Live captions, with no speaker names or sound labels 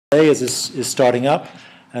is starting up,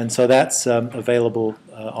 and so that's available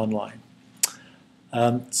online.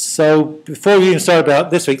 So before we even start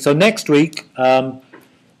about this week, so next week, on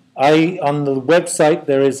the website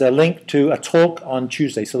there is a link to a talk on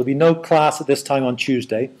Tuesday. So there'll be no class at this time on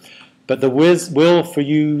Tuesday, but there will, for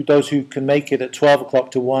you, those who can make it at 12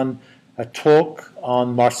 o'clock to 1, a talk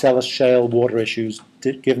on Marcellus Shale water issues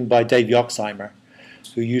given by Dave Yoxheimer,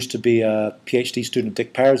 who used to be a PhD student of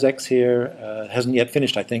Dick Parazek's here, hasn't yet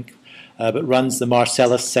finished, I think, but runs the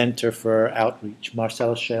Marcellus Center for Outreach,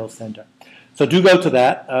 Marcellus Shale Center. So do go to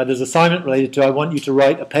that. There's an assignment related to, I want you to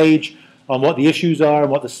write a page on what the issues are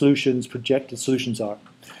and what the solutions, projected solutions are.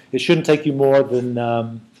 It shouldn't take you more than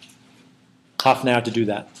half an hour to do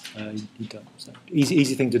that. You don't. So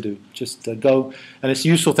easy thing to do. Just go, and it's a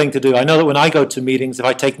useful thing to do. I know that when I go to meetings, if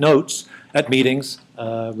I take notes at meetings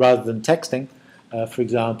rather than texting, for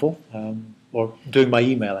example, or doing my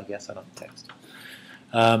email, I guess, I don't text,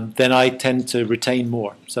 then I tend to retain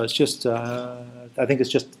more. So it's just, I think it's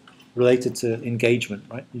just related to engagement,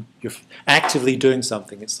 right? You're actively doing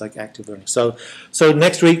something. It's like active learning. So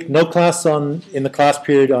next week, no class in the class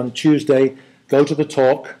period on Tuesday. Go to the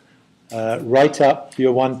talk, write up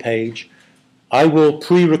your one page. I will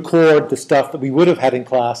pre-record the stuff that we would have had in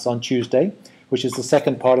class on Tuesday, which is the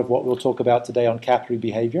second part of what we'll talk about today on capillary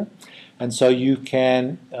behavior. And so you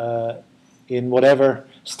can, in whatever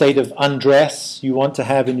state of undress you want to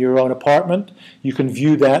have in your own apartment, you can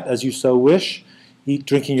view that as you so wish.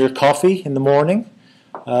 Drinking your coffee in the morning.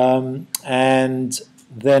 And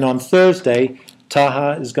then on Thursday,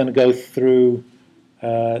 Taha is going to go through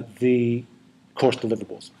the course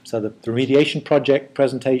deliverables. So the remediation project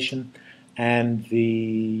presentation and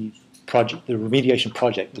the remediation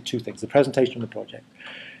project, the two things, the presentation and the project.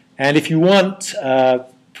 And if you want,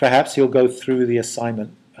 perhaps he'll go through the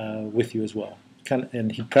assignment with you as well.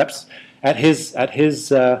 And he perhaps, at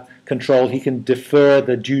his control, he can defer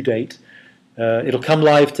the due date. It'll come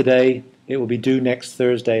live today. It will be due next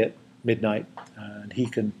Thursday at midnight, and he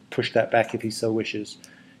can push that back if he so wishes,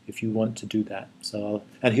 if you want to do that. So,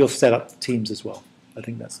 and he'll set up teams as well. I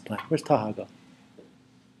think that's the plan. Where's Taha go?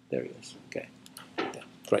 There he is. Okay, yeah,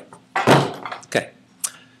 great. Okay,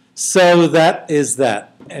 so that is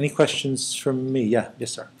that. Any questions from me? Yeah,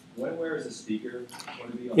 yes, sir. Where is the speaker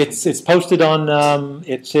going to be on? It's posted on.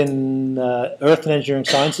 It's in Earth and Engineering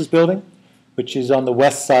Sciences building, which is on the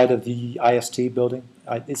west side of the IST building.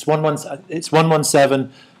 It's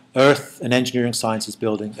 117 Earth and Engineering Sciences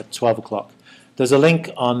building at 12 o'clock. There's a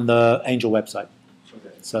link on the Angel website,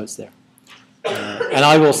 okay. So it's there. And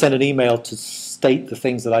I will send an email to state the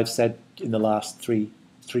things that I've said in the last 5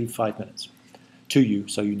 minutes to you,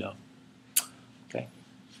 so you know. Okay.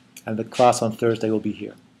 And the class on Thursday will be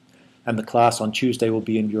here. And the class on Tuesday will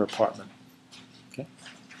be in your apartment. Okay.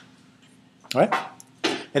 All right.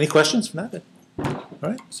 Any questions from that? All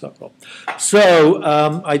right. So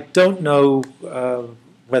I don't know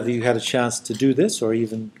whether you had a chance to do this or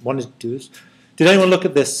even wanted to do this. Did anyone look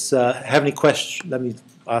at this? Have any questions? Let me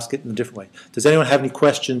ask it in a different way. Does anyone have any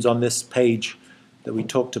questions on this page that we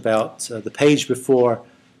talked about? The page before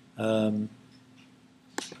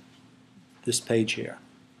this page here,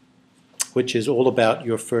 which is all about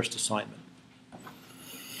your first assignment.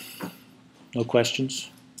 No questions?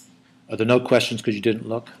 Are there no questions because you didn't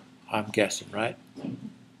look? I'm guessing, right?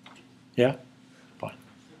 Yeah? Fine.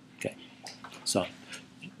 Okay. So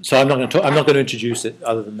I'm not going to introduce it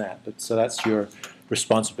other than that. But so that's your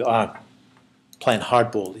responsibility. I'm playing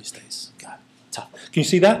hardball these days. God, tough. Can you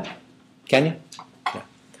see that? Can you? Yeah.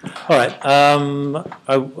 All right.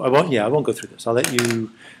 I won't go through this. I'll let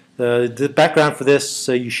you. The background for this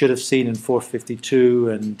you should have seen in 452,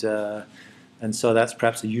 and so that's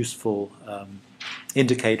perhaps a useful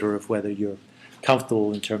indicator of whether you're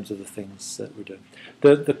comfortable in terms of the things that we're doing.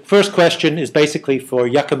 The first question is basically for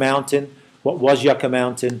Yucca Mountain. What was Yucca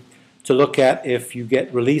Mountain? To look at if you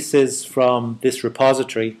get releases from this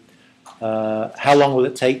repository, how long will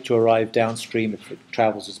it take to arrive downstream if it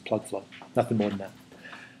travels as plug flow? Nothing more than that.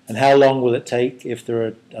 And how long will it take if there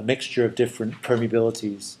are a mixture of different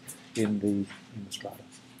permeabilities in the strata?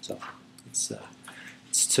 So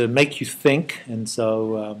it's to make you think, and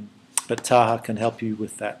so but Taha can help you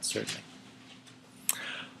with that certainly.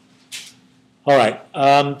 All right.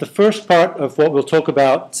 The first part of what we'll talk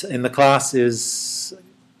about in the class is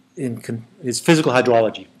physical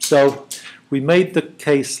hydrology. So we made the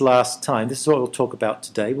case last time. This is what we'll talk about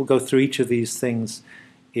today. We'll go through each of these things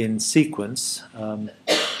in sequence.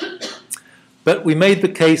 But we made the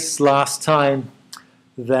case last time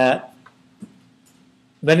that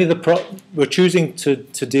many of we're choosing to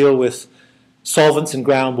deal with solvents in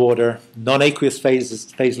groundwater, non-aqueous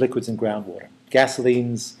phase liquids in groundwater,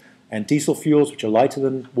 gasolines, and diesel fuels, which are lighter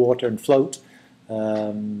than water and float,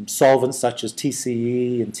 solvents such as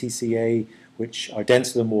TCE and TCA, which are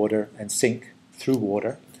denser than water and sink through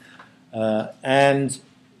water. And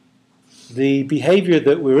the behavior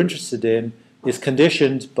that we're interested in is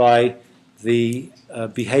conditioned by the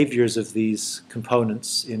behaviors of these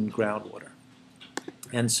components in groundwater.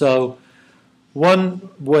 And so one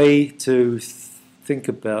way to think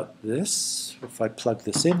about this, if I plug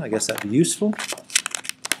this in, I guess that'd be useful.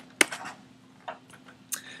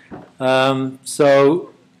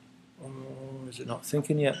 Is it not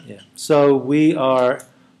thinking yet? Yeah. So we are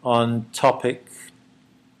on topic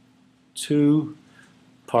 2,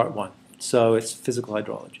 part 1. So it's physical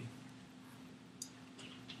hydrology.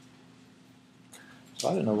 So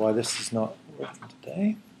I don't know why this is not working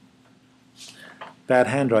today. Bad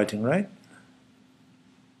handwriting, right?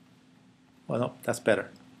 Well, no, that's better.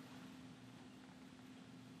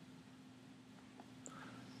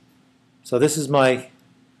 So this is my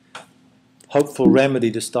hopeful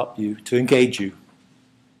remedy to stop you, to engage you.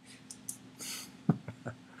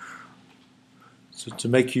 So to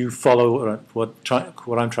make you follow what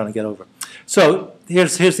I'm trying to get over. So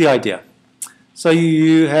here's the idea. So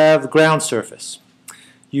you have ground surface.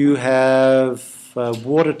 You have a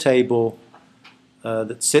water table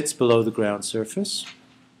that sits below the ground surface.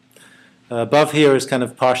 Above here is kind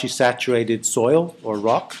of partially saturated soil or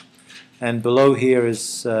rock. And below here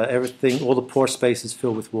is everything, all the pore space is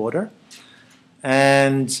filled with water.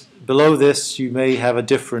 And below this you may have a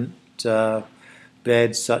different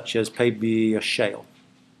bed, such as maybe a shale.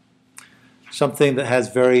 Something that has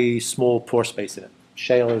very small pore space in it.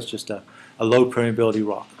 Shale is just a low permeability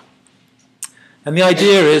rock. And the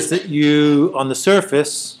idea is that you, on the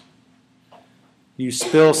surface, you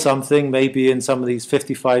spill something, maybe in some of these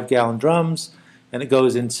 55-gallon drums, and it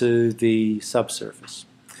goes into the subsurface.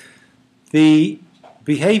 The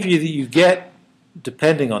behavior that you get,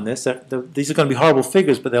 depending on this, these are going to be horrible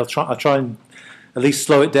figures, but I'll try and at least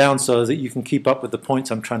slow it down so that you can keep up with the points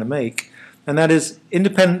I'm trying to make. And that is,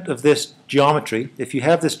 independent of this geometry, if you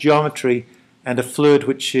have this geometry and a fluid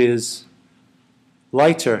which is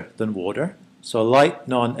lighter than water, so a light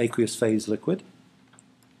non-aqueous phase liquid,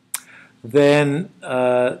 then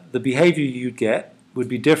the behavior you'd get would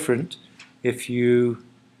be different if you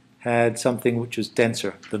had something which was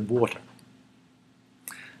denser than water.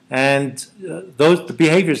 And the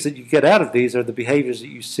behaviors that you get out of these are the behaviors that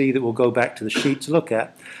you see that we'll go back to the sheet to look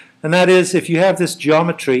at. And that is, if you have this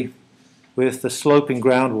geometry with the sloping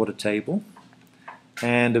groundwater table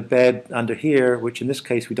and a bed under here, which in this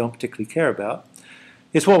case we don't particularly care about,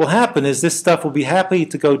 is what will happen is this stuff will be happy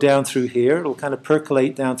to go down through here. It will kind of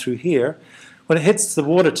percolate down through here. When it hits the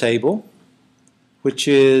water table, which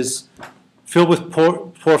is filled with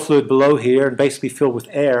pore fluid below here and basically filled with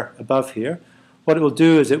air above here, what it will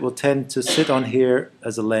do is it will tend to sit on here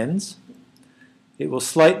as a lens. It will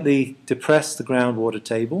slightly depress the groundwater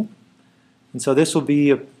table. And so this will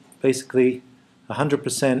be basically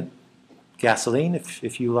 100% gasoline,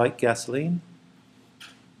 if you like gasoline.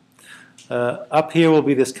 Up here will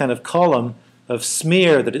be this kind of column of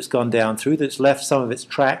smear that it's gone down through, that's left some of its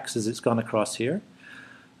tracks as it's gone across here.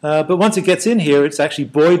 But once it gets in here, it's actually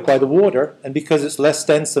buoyed by the water, and because it's less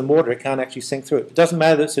dense than water, it can't actually sink through it. It doesn't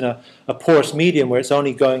matter that it's in a porous medium where it's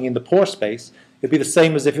only going in the pore space. It'd be the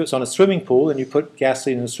same as if it was on a swimming pool and you put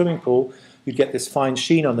gasoline in a swimming pool, you'd get this fine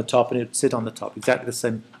sheen on the top and it would sit on the top, exactly the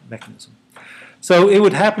same mechanism. So it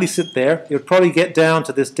would happily sit there. It would probably get down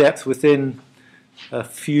to this depth within a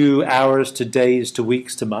few hours to days to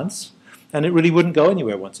weeks to months, and it really wouldn't go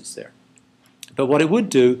anywhere once it's there. But what it would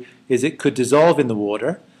do is it could dissolve in the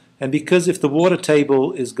water, and because if the water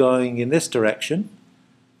table is going in this direction,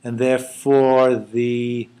 and therefore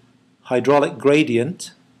the hydraulic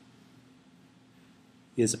gradient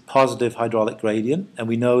is a positive hydraulic gradient, and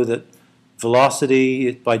we know that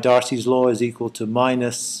velocity by Darcy's law is equal to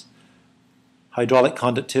minus hydraulic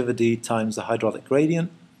conductivity times the hydraulic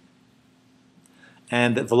gradient,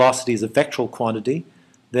 and that velocity is a vectoral quantity,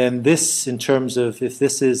 then this, in terms of if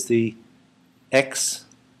this is the x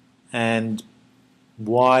and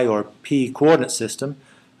y or p coordinate system,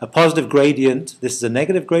 a positive gradient, this is a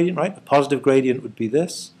negative gradient, right? A positive gradient would be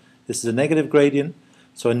this. This is a negative gradient.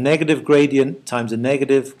 So a negative gradient times a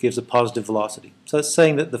negative gives a positive velocity. So it's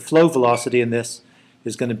saying that the flow velocity in this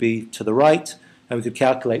is going to be to the right, and we could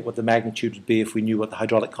calculate what the magnitude would be if we knew what the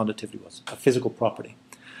hydraulic conductivity was, a physical property.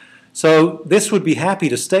 So this would be happy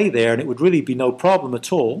to stay there, and it would really be no problem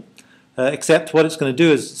at all, except what it's going to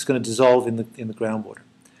do is it's going to dissolve in the groundwater.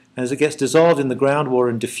 And as it gets dissolved in the groundwater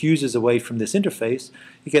and diffuses away from this interface,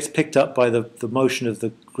 it gets picked up by the motion of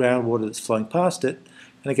the groundwater that's flowing past it,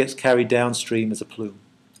 and it gets carried downstream as a plume.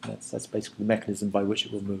 That's basically the mechanism by which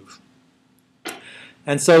it will move.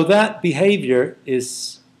 And so that behavior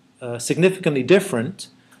is significantly different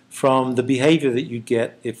from the behavior that you'd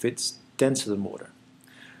get if it's denser than water.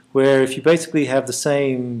 Where if you basically have the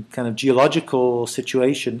same kind of geological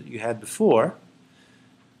situation that you had before,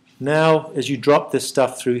 now as you drop this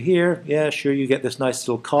stuff through here, yeah, sure, you get this nice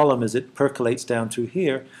little column as it percolates down through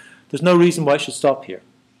here. There's no reason why it should stop here.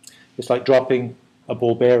 It's like dropping a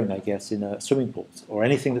ball bearing, I guess, in a swimming pool, or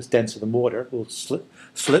anything that's denser than water will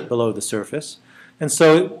slip below the surface, and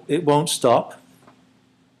so it won't stop.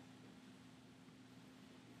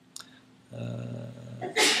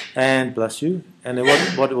 And bless you, and then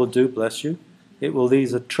what it will do, bless you, it will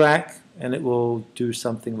leave a track and it will do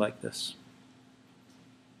something like this.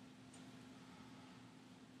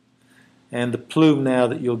 And the plume now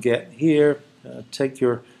that you'll get here, take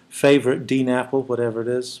your favorite Dean apple, whatever it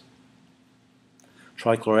is.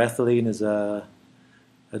 Trichloroethylene is a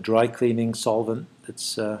dry cleaning solvent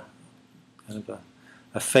that's kind of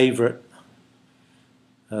a favorite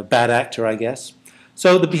bad actor, I guess.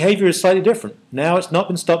 So the behavior is slightly different. Now it's not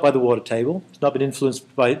been stopped by the water table. It's not been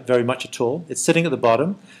influenced by it very much at all. It's sitting at the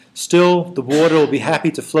bottom. Still, the water will be happy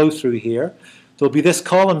to flow through here. There'll be this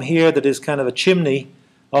column here that is kind of a chimney,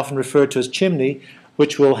 often referred to as chimney,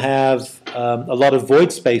 which will have a lot of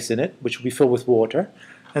void space in it, which will be filled with water.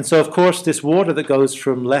 And so, of course, this water that goes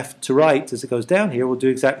from left to right as it goes down here will do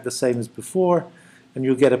exactly the same as before. And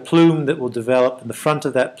you'll get a plume that will develop, and the front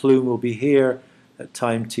of that plume will be here at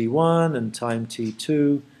time t1 and time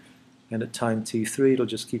t2, and at time t3 it'll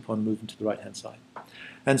just keep on moving to the right-hand side.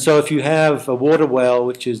 And so if you have a water well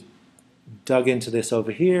which is dug into this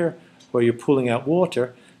over here, where you're pulling out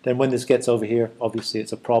water, then when this gets over here, obviously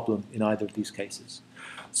it's a problem in either of these cases.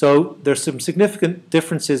 So there's some significant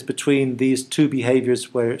differences between these two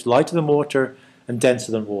behaviors where it's lighter than water and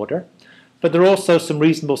denser than water. But there are also some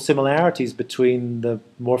reasonable similarities between the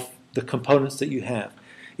components that you have.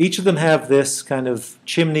 Each of them have this kind of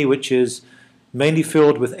chimney which is mainly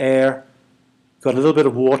filled with air, got a little bit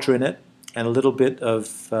of water in it, and a little bit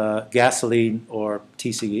of gasoline or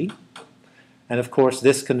TCE. And of course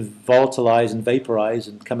this can volatilize and vaporize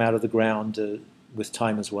and come out of the ground with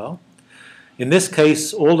time as well. In this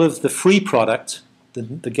case, all of the free product,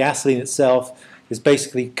 the gasoline itself, is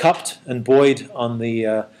basically cupped and buoyed on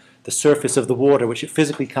the surface of the water, which it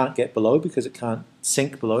physically can't get below because it can't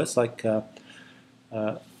sink below. It's like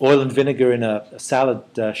oil and vinegar in a salad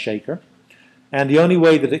shaker. And the only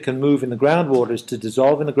way that it can move in the groundwater is to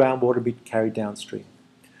dissolve in the groundwater and be carried downstream.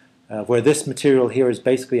 Where this material here is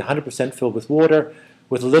basically 100% filled with water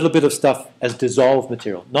with a little bit of stuff as dissolved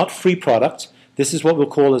material. Not free product. This is what we'll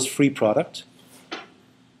call as free product,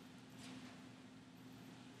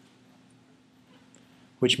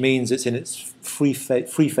 which means it's in its free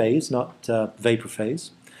phase, not vapor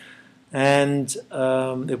phase. And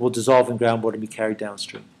it will dissolve in groundwater and be carried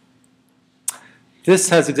downstream. This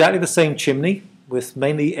has exactly the same chimney with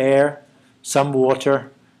mainly air, some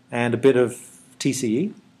water, and a bit of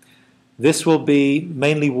TCE. This will be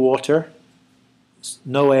mainly water,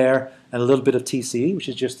 no air, and a little bit of TCE, which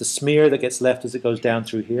is just the smear that gets left as it goes down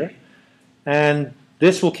through here. And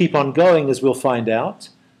this will keep on going, as we'll find out,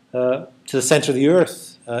 to the center of the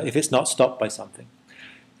Earth if it's not stopped by something.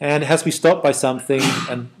 And it has to be stopped by something,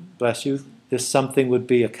 and bless you, this something would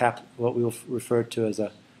be what we'll refer to as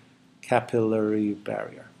a capillary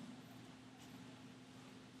barrier.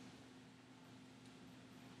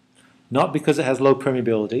 Not because it has low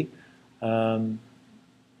permeability,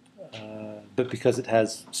 but because it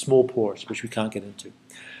has small pores, which we can't get into.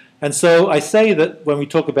 And so I say that when we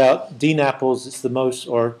talk about DNAPLs, it's the most,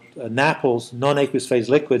 or NAPLs, non-aqueous phase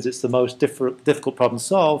liquids, it's the most difficult problem to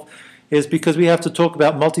solve, is because we have to talk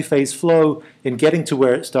about multi-phase flow in getting to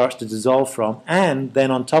where it starts to dissolve from, and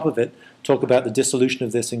then on top of it, talk about the dissolution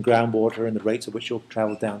of this in groundwater and the rates at which you'll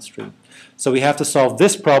travel downstream. So we have to solve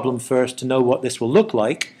this problem first to know what this will look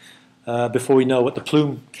like before we know what the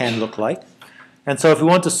plume can look like. And so if we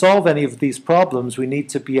want to solve any of these problems, we need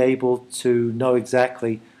to be able to know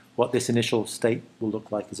exactly what this initial state will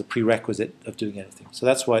look like as a prerequisite of doing anything. So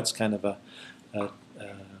that's why it's kind of a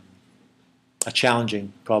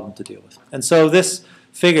challenging problem to deal with. And so this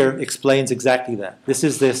figure explains exactly that. This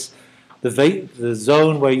is the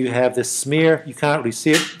zone where you have this smear. You can't really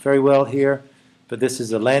see it very well here, but this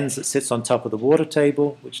is a lens that sits on top of the water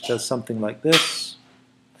table, which does something like this.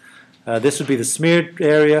 This would be the smeared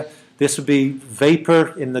area. This would be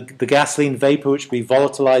vapor in the gasoline vapor, which would be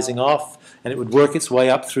volatilizing off, and it would work its way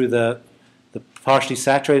up through the partially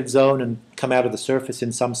saturated zone and come out of the surface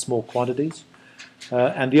in some small quantities.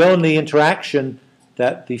 And the only interaction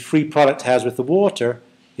that the free product has with the water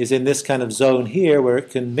is in this kind of zone here where it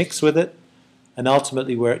can mix with it, and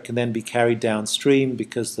ultimately where it can then be carried downstream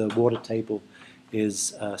because the water table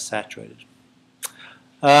is saturated.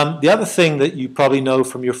 The other thing that you probably know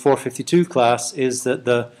from your 452 class is that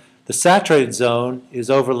the saturated zone is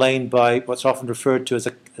overlain by what's often referred to as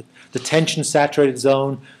the tension saturated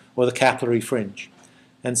zone or the capillary fringe.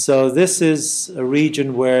 And so this is a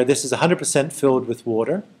region where this is 100% filled with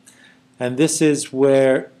water, and this is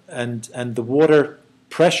where, and the water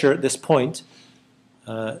pressure at this point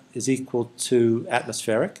is equal to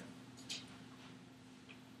atmospheric,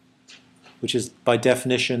 which is by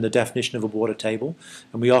definition the definition of a water table,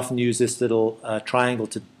 and we often use this little triangle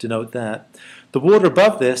to denote that. The water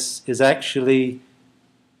above this is actually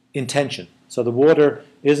in tension. So the water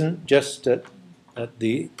isn't just at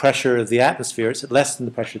the pressure of the atmosphere, it's at less than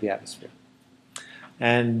the pressure of the atmosphere.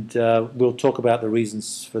 And we'll talk about the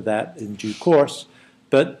reasons for that in due course.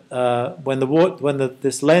 But when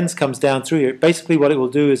this lens comes down through here, basically what it will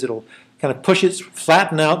do is it'll kind of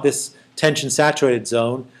flatten out this tension saturated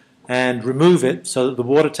zone and remove it so that the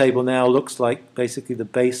water table now looks like basically the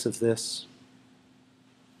base of this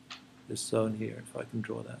zone here, if I can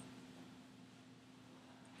draw that.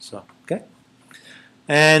 So, okay.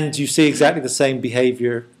 And you see exactly the same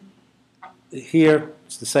behavior here.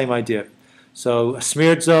 It's the same idea. So a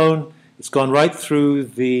smeared zone, it's gone right through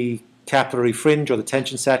the capillary fringe or the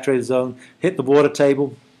tension saturated zone, hit the water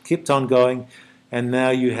table, kept on going, and now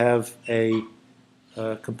you have a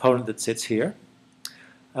component that sits here.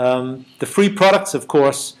 The free products, of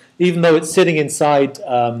course, even though it's sitting inside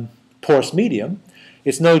porous medium,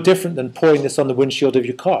 it's no different than pouring this on the windshield of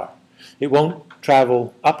your car. It won't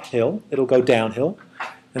travel uphill, it'll go downhill.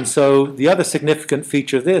 And so the other significant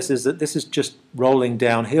feature of this is that this is just rolling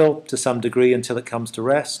downhill to some degree until it comes to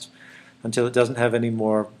rest, until it doesn't have any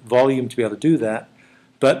more volume to be able to do that.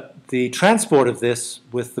 But the transport of this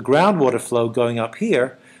with the groundwater flow going up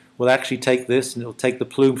here will actually take this and it'll take the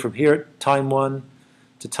plume from here at time 1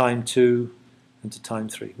 to time 2 and to time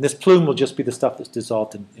 3. And this plume will just be the stuff that's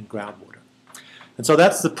dissolved in groundwater. And so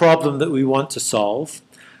that's the problem that we want to solve.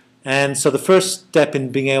 And so the first step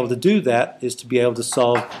in being able to do that is to be able to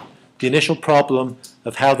solve the initial problem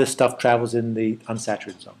of how this stuff travels in the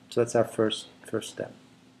unsaturated zone. So that's our first step.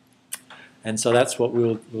 And so that's what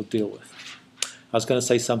we'll deal with. I was going to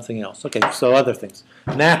say something else. Okay, so other things.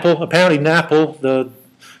 NAPL, apparently NAPL,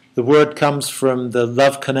 the word comes from the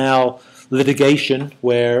Love Canal litigation,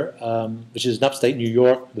 where, which is in upstate New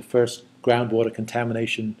York, the first groundwater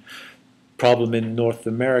contamination problem in North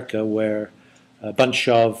America, where a bunch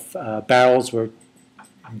of barrels were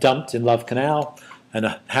dumped in Love Canal and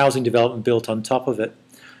a housing development built on top of it.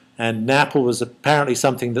 And NAPL was apparently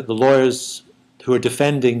something that the lawyers who are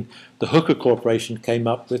defending the Hooker Corporation came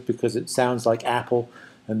up with because it sounds like apple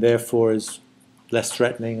and therefore is less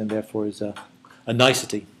threatening and therefore is a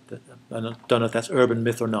nicety. I don't know if that's urban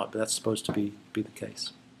myth or not, but that's supposed to be the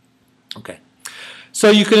case. Okay. So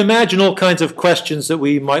you can imagine all kinds of questions that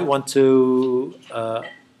we might want to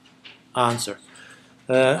answer.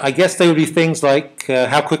 I guess they would be things like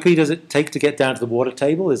how quickly does it take to get down to the water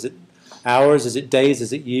table? Is it hours? Is it days?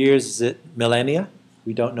 Is it years? Is it millennia?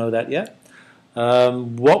 We don't know that yet.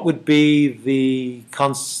 What would be the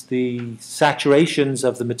saturations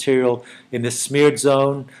of the material in this smeared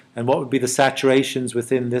zone, and what would be the saturations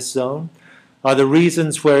within this zone? Are there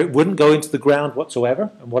reasons where it wouldn't go into the ground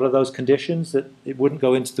whatsoever? And what are those conditions that it wouldn't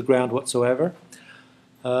go into the ground whatsoever?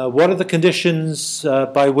 What are the conditions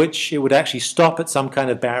by which it would actually stop at some kind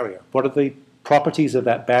of barrier? What are the properties of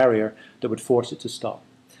that barrier that would force it to stop?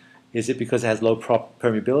 Is it because it has low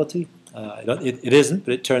permeability? It isn't,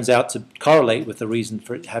 but it turns out to correlate with the reason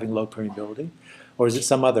for it having low permeability. Or is it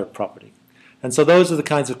some other property? And so those are the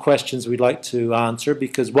kinds of questions we'd like to answer,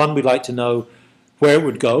 because one, we'd like to know where it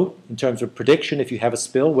would go in terms of prediction if you have a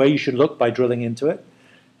spill, where you should look by drilling into it.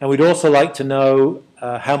 And we'd also like to know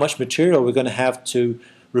how much material we're going to have to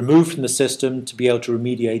remove from the system to be able to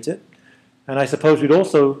remediate it. And I suppose we'd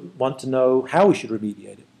also want to know how we should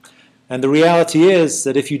remediate it. And the reality is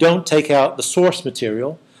that if you don't take out the source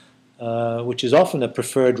material, which is often a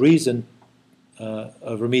preferred reason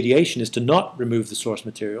of remediation, is to not remove the source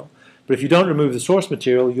material. But if you don't remove the source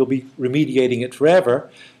material, you'll be remediating it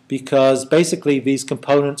forever, because basically these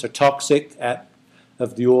components are toxic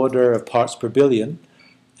of the order of parts per billion.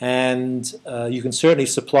 And you can certainly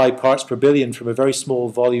supply parts per billion from a very small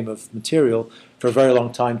volume of material for a very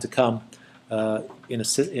long time to come in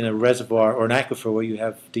a reservoir or an aquifer where you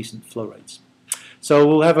have decent flow rates. So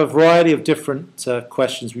we'll have a variety of different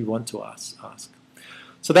questions we want to ask.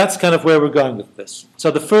 So that's kind of where we're going with this.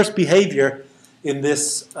 So the first behavior in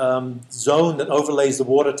this zone that overlays the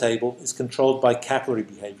water table is controlled by capillary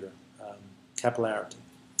behavior, capillarity.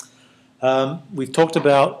 We've talked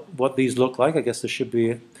about what these look like. I guess there should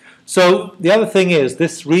be. So the other thing is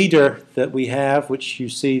this reader that we have, which you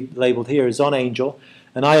see labeled here, is on Angel,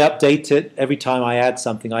 and I update it every time I add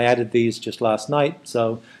something. I added these just last night,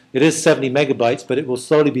 so it is 70 megabytes, but it will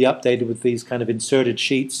slowly be updated with these kind of inserted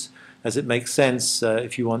sheets as it makes sense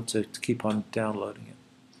if you want to keep on downloading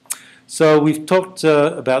it. So we've talked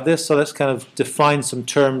about this, so let's kind of define some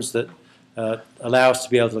terms that allow us to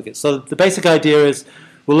be able to look at it. So the basic idea is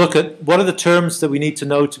we'll look at what are the terms that we need to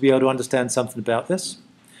know to be able to understand something about this.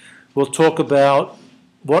 We'll talk about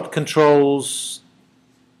what controls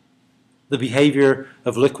the behavior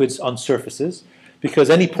of liquids on surfaces, because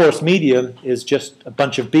any porous medium is just a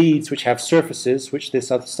bunch of beads which have surfaces which this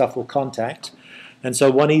other stuff will contact. And so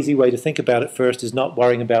one easy way to think about it first is not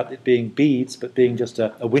worrying about it being beads, but being just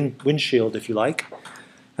a windshield, if you like.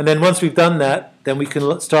 And then once we've done that, then we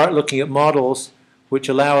can start looking at models which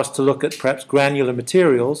allow us to look at perhaps granular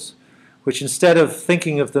materials, which instead of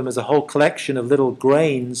thinking of them as a whole collection of little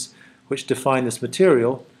grains which define this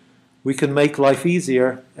material, we can make life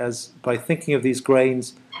easier by thinking of these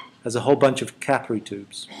grains as a whole bunch of capillary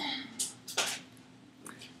tubes.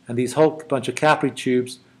 And these whole bunch of capillary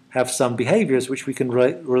tubes have some behaviors which we can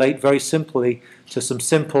relate very simply to some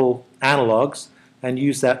simple analogs and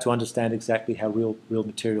use that to understand exactly how real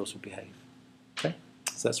materials will behave. Okay?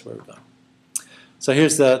 So that's where we're going. So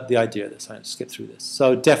here's the idea of this. I'm going to skip through this.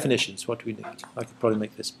 So definitions, what do we need? I could probably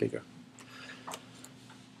make this bigger.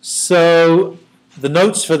 So the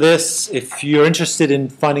notes for this, if you're interested in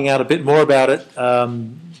finding out a bit more about it,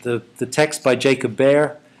 the text by Jacob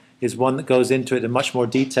Baer is one that goes into it in much more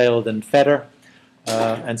detail than Feder.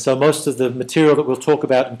 And so most of the material that we'll talk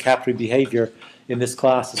about in capillary behavior in this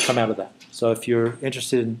class has come out of that. So if you're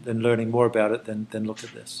interested in learning more about it, then look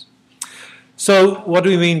at this. So what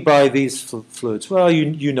do we mean by these fluids? Well,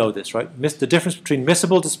 you know this, right? The difference between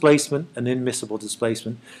miscible displacement and immiscible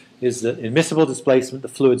displacement is that in miscible displacement, the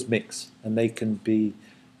fluids mix, and they can be,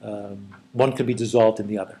 one can be dissolved in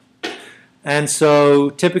the other. And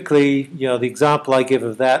so typically, the example I give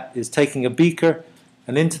of that is taking a beaker,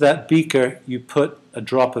 and into that beaker you put a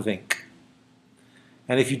drop of ink.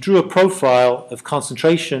 And if you drew a profile of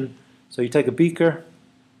concentration, so you take a beaker,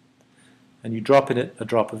 and you drop in it a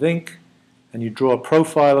drop of ink, and you draw a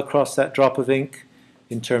profile across that drop of ink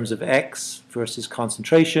in terms of X versus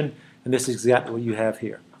concentration, and this is exactly what you have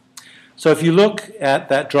here. So if you look at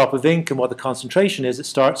that drop of ink and what the concentration is, it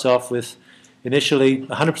starts off with initially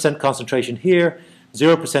 100% concentration here,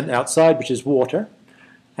 0% outside, which is water.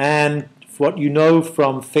 And what you know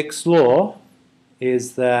from Fick's law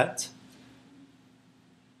is that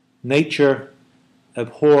nature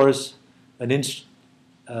abhors an infinite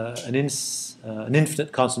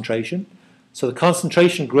concentration. So the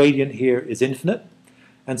concentration gradient here is infinite,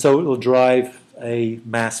 and so it will drive a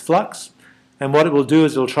mass flux. And what it will do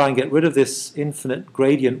is it will try and get rid of this infinite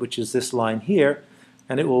gradient, which is this line here,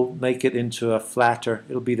 and it will make it into a flatter,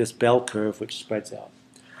 it'll be this bell curve which spreads out.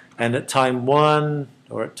 And at time 1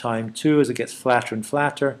 or at time 2, as it gets flatter and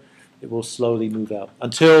flatter, it will slowly move out.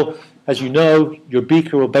 Until, as you know, your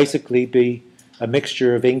beaker will basically be a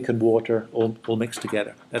mixture of ink and water all mixed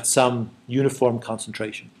together at some uniform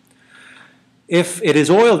concentration. If it is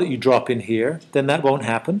oil that you drop in here, then that won't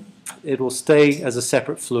happen. It will stay as a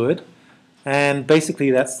separate fluid. And basically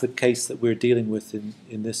that's the case that we're dealing with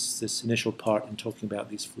in this initial part in talking about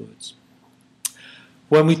these fluids.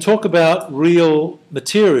 When we talk about real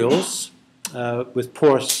materials with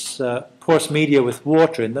porous media with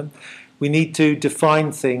water in them, we need to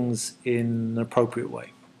define things in an appropriate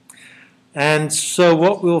way. And so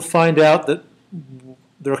what we'll find out that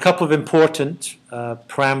there are a couple of important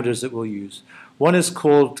parameters that we'll use. One is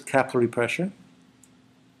called capillary pressure.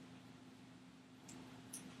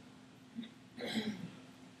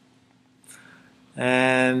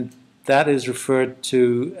 And that is referred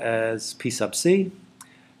to as P sub C,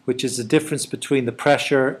 which is the difference between the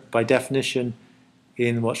pressure, by definition,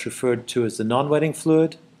 in what's referred to as the non-wetting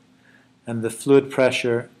fluid and the fluid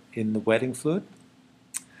pressure in the wetting fluid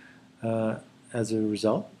as a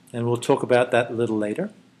result. And we'll talk about that a little later.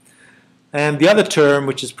 And the other term,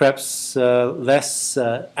 which is perhaps less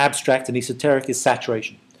abstract and esoteric, is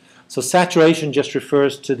saturation. So saturation just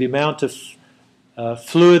refers to the amount of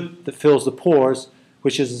fluid that fills the pores,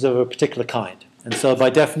 which is of a particular kind. And so by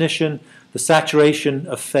definition, the saturation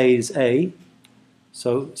of phase A,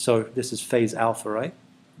 so this is phase alpha, right?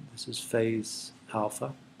 This is phase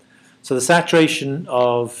alpha. So the saturation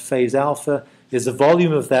of phase alpha is the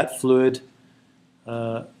volume of that fluid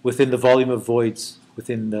within the volume of voids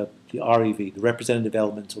within the REV, the representative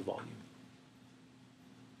elemental volume.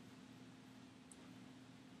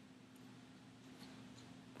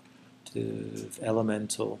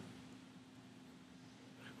 Elemental,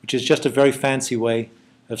 which is just a very fancy way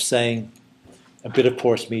of saying a bit of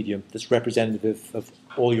porous medium that's representative of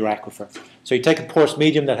all your aquifer. So you take a porous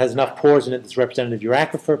medium that has enough pores in it that's representative of your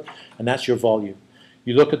aquifer, and that's your volume.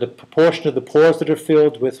 You look at the proportion of the pores that are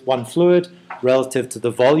filled with one fluid relative to the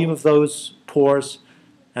volume of those pores,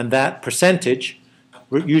 and that percentage,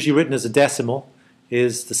 usually written as a decimal,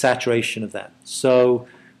 is the saturation of that. So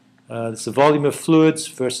it's the volume of fluids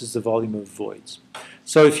versus the volume of voids.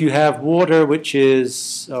 So if you have water, which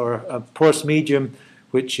is, or a porous medium,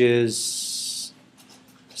 which is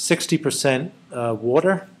 60%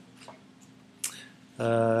 water,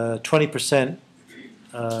 20%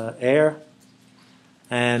 air,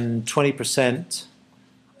 and 20%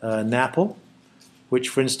 napple, which,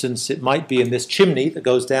 for instance, it might be in this chimney that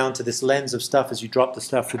goes down to this lens of stuff as you drop the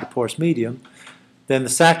stuff through the porous medium, then the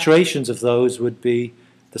saturations of those would be,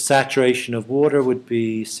 the saturation of water would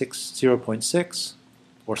be 0.6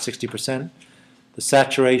 or 60%. The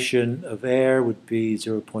saturation of air would be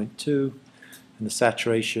 0.2, and the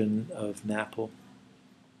saturation of napple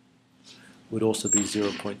would also be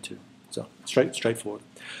 0.2. So straightforward.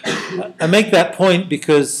 I make that point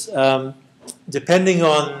because depending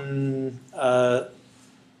on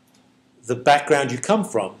the background you come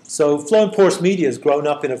from, so flow and porous media has grown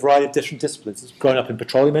up in a variety of different disciplines. It's grown up in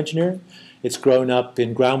petroleum engineering, it's grown up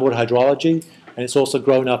in groundwater hydrology, and it's also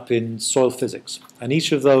grown up in soil physics. And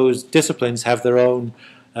each of those disciplines have their own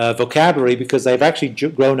vocabulary because they've actually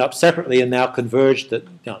grown up separately and now converged that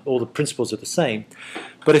all the principles are the same.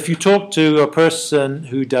 But if you talk to a person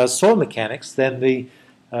who does soil mechanics, then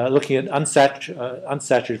looking at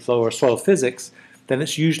unsaturated flow or soil physics, then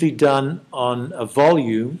it's usually done on a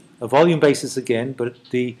volume basis again, but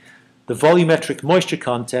the volumetric moisture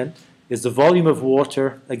content is the volume of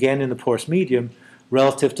water, again in the porous medium,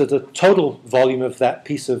 relative to the total volume of that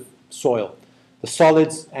piece of soil, the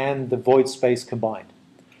solids and the void space combined.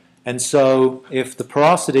 And so if the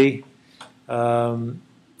porosity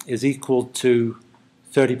is equal to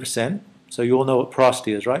 30%, so you all know what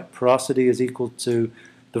porosity is, right? Porosity is equal to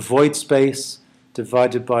the void space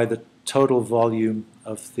divided by the total volume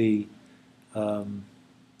of the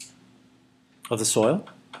soil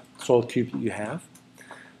cube that you have.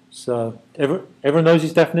 So everyone knows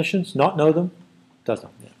these definitions? Not know them? Does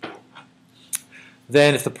not. Yeah.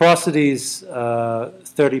 Then if the porosity is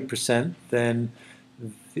 30%, then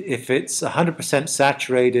if it's 100%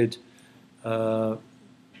 saturated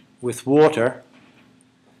with water,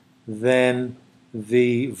 then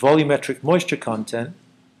the volumetric moisture content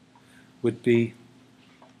would be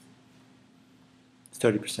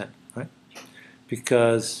 30%, right?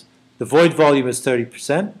 Because the void volume is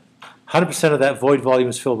 30%, 100% of that void volume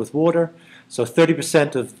is filled with water, so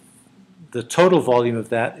 30% of the total volume of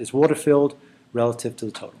that is water-filled relative to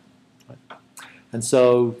the total. Right? And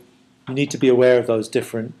so you need to be aware of those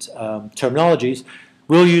different terminologies.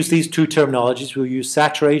 We'll use these two terminologies. We'll use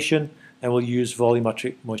saturation and we'll use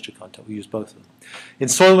volumetric moisture content. We'll use both of them. In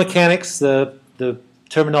soil mechanics, the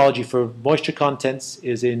terminology for moisture contents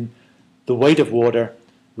is in the weight of water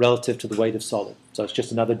relative to the weight of solid. So it's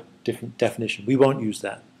just another different definition. We won't use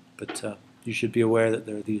that, but you should be aware that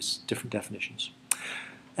there are these different definitions.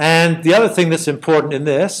 And the other thing that's important in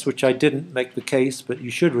this, which I didn't make the case, but you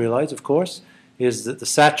should realize, of course, is that the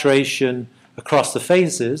saturation across the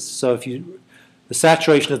phases, so if the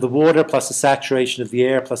saturation of the water plus the saturation of the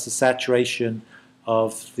air plus the saturation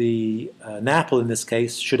of the napple in this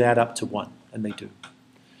case should add up to 1, and they do.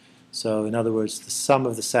 So in other words, the sum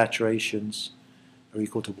of the saturations are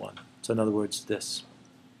equal to 1. So in other words, this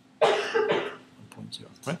 1.0,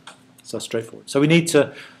 right? So straightforward. So we need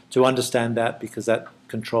to understand that because that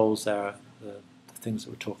controls the things that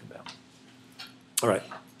we're talking about. All right.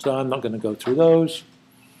 So I'm not going to go through those.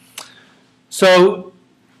 So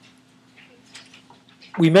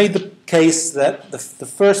we made the case that the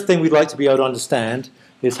first thing we'd like to be able to understand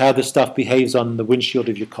is how this stuff behaves on the windshield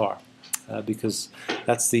of your car, because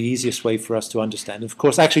that's the easiest way for us to understand. Of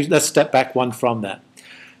course, actually, let's step back one from that.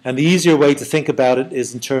 And the easier way to think about it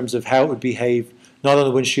is in terms of how it would behave not on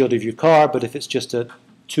the windshield of your car, but if it's just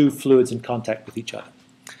two fluids in contact with each other.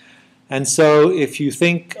 And so if you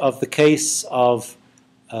think of the case of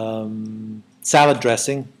salad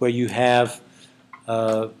dressing, where you have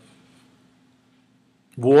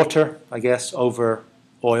water, I guess, over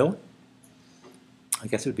oil. I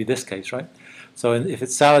guess it would be this case, right? So if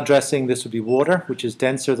it's salad dressing, this would be water, which is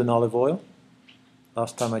denser than olive oil.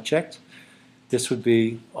 Last time I checked. This would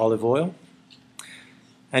be olive oil.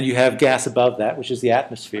 and you have gas above that, which is the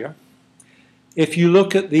atmosphere. If you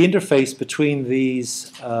look at the interface between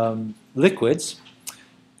these liquids,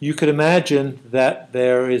 you could imagine that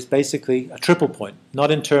there is basically a triple point, not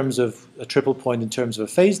in terms of a triple point in terms of a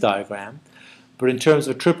phase diagram, but in terms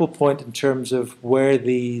of a triple point in terms of where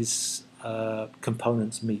these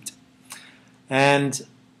components meet. And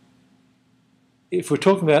if we're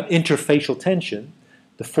talking about interfacial tension,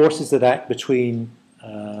 the forces that act between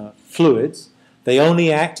fluids, they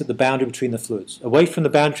only act at the boundary between the fluids. Away from the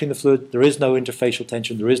boundary between the fluids, there is no interfacial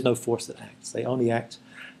tension, there is no force that acts. They only act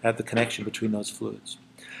at the connection between those fluids.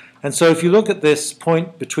 And so if you look at this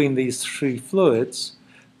point between these three fluids,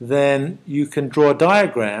 then you can draw a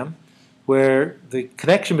diagram where the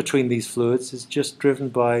connection between these fluids is just driven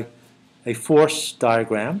by a force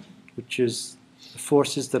diagram, which is the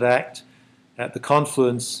forces that act at the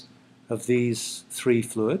confluence of these three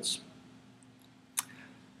fluids.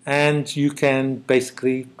 And you can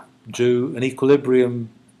basically do an equilibrium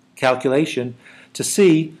calculation to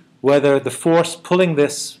see whether the force pulling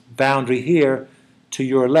this boundary here to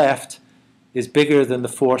your left is bigger than the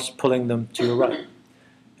force pulling them to your right.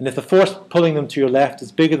 And if the force pulling them to your left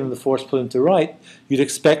is bigger than the force pulling them to the right, you'd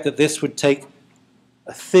expect that this would take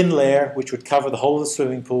a thin layer which would cover the whole of the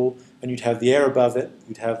swimming pool, and you'd have the air above it,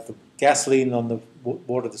 you'd have the gasoline on the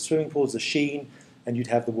water of the swimming pool as a sheen, and you'd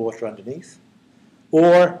have the water underneath.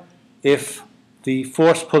 Or if the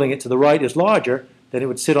force pulling it to the right is larger, then it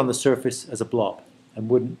would sit on the surface as a blob and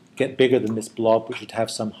wouldn't get bigger than this blob, which would have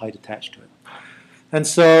some height attached to it. And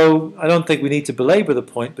so I don't think we need to belabor the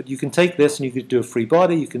point, but you can take this and you could do a free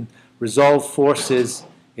body. You can resolve forces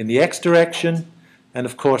in the x direction, and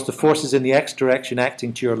of course the forces in the x direction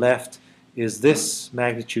acting to your left is this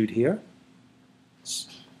magnitude here,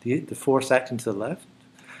 the force acting to the left.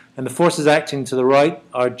 And the forces acting to the right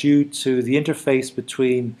are due to the interface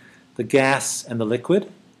between the gas and the liquid,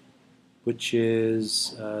 which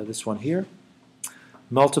is this one here,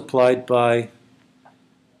 multiplied by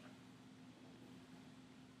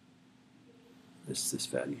this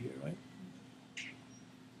value here, right?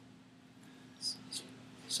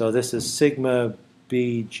 So this is sigma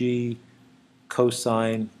bg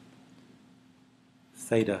cosine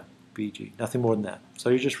theta bg, nothing more than that. So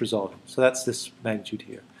you're just resolving. So that's this magnitude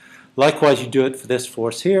here. Likewise, you do it for this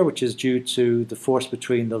force here, which is due to the force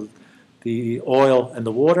between the oil and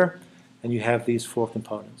the water, and you have these four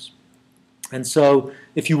components. And so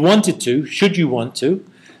if you wanted to, should you want to,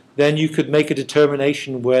 then you could make a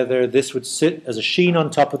determination whether this would sit as a sheen on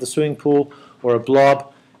top of the swimming pool or a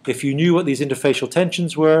blob. If you knew what these interfacial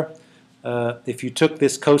tensions were, if you took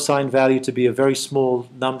this cosine value to be a very small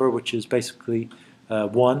number, which is basically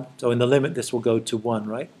 1, so in the limit this will go to 1,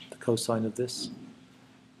 right? The cosine of this.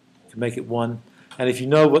 You can make it 1. And if you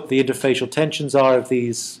know what the interfacial tensions are of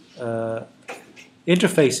these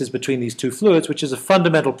interfaces between these two fluids, which is a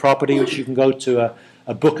fundamental property which you can go to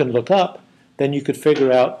a book and look up, then you could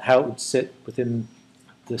figure out how it would sit within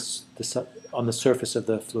this on the surface of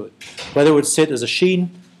the fluid. Whether it would sit as a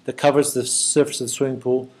sheen that covers the surface of the swimming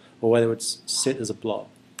pool, or whether it would sit as a blob.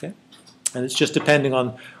 Okay? And it's just depending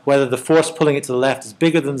on whether the force pulling it to the left is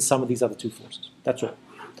bigger than the sum of these other two forces. That's all.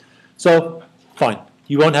 So, fine.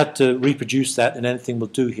 You won't have to reproduce that in anything we'll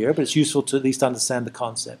do here, but it's useful to at least understand the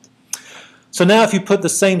concept. So now if you put the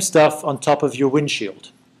same stuff on top of your windshield,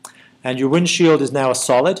 and your windshield is now a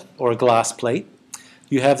solid or a glass plate,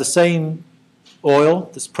 you have the same oil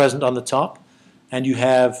that's present on the top, and you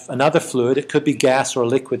have another fluid. It could be gas or a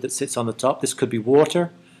liquid that sits on the top. This could be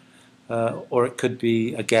water, or it could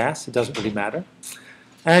be a gas. It doesn't really matter.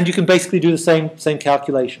 And you can basically do the same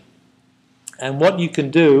calculation. And what you can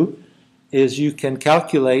do is you can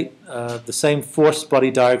calculate the same force body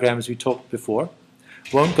diagram as we talked before.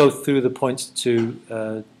 Won't go through the points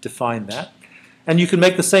to define that. And you can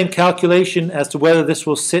make the same calculation as to whether this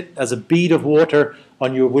will sit as a bead of water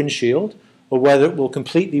on your windshield or whether it will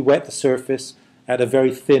completely wet the surface at a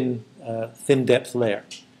very thin depth layer.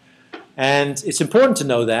 And it's important to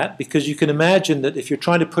know that because you can imagine that if you're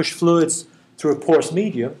trying to push fluids through a porous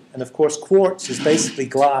medium, and of course quartz is basically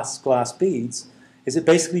glass beads, is it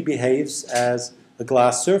basically behaves as a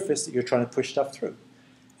glass surface that you're trying to push stuff through.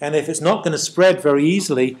 And if it's not going to spread very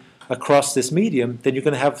easily across this medium, then you're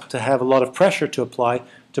going to have a lot of pressure to apply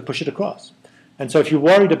to push it across. And so if you're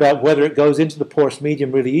worried about whether it goes into the porous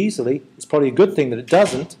medium really easily, it's probably a good thing that it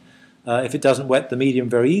doesn't, if it doesn't wet the medium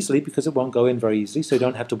very easily, because it won't go in very easily, so you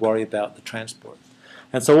don't have to worry about the transport.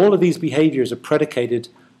 And so all of these behaviors are predicated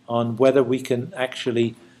on whether we can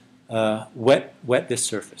actually wet this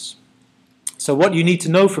surface. So what you need to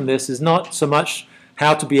know from this is not so much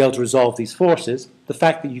how to be able to resolve these forces, the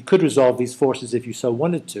fact that you could resolve these forces if you so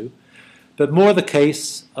wanted to, but more the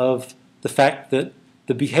case of the fact that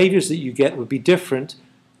the behaviors that you get would be different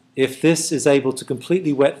if this is able to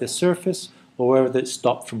completely wet this surface or whether it's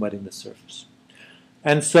stopped from wetting the surface.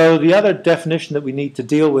 And so the other definition that we need to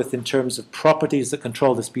deal with in terms of properties that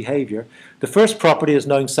control this behavior, the first property is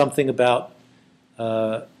knowing something about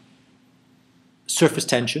surface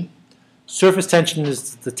tension. Surface tension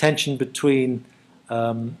is the tension between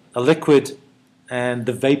a liquid and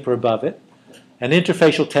the vapor above it. And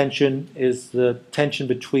interfacial tension is the tension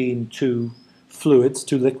between two fluids,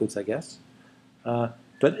 two liquids, I guess.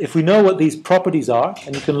 But if we know what these properties are,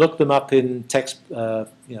 and you can look them up in text,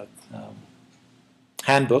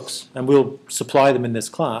 handbooks, and we'll supply them in this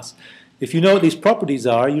class. If you know what these properties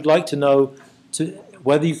are, you'd like to know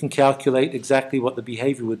whether you can calculate exactly what the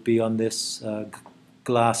behavior would be on this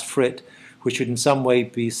glass frit, which would in some way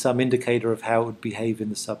be some indicator of how it would behave in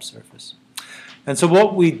the subsurface. And so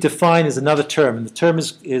what we define is another term, and the term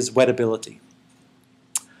is wettability.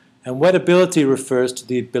 And wettability refers to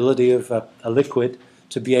the ability of a liquid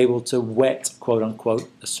to be able to wet, quote unquote,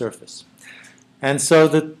 a surface. And so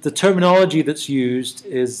the terminology that's used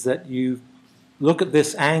is that you look at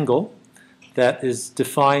this angle that is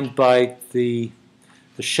defined by the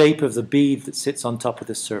shape of the bead that sits on top of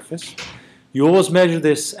this surface. You always measure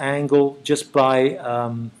this angle just by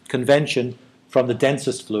convention from the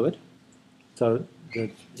densest fluid. So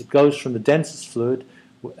it goes from the densest fluid,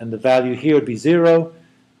 and the value here would be 0.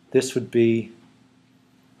 This would be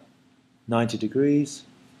 90 degrees,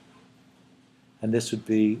 and this would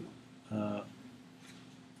be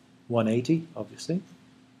 180, obviously.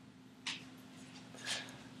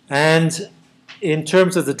 And in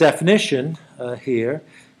terms of the definition here,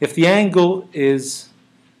 if the angle is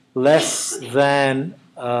less than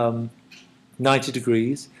 90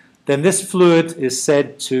 degrees, then this fluid is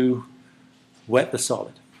said to wet the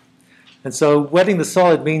solid. And so wetting the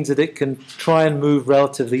solid means that it can try and move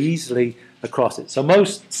relatively easily across it. So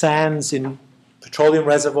most sands in petroleum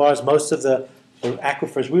reservoirs, most of the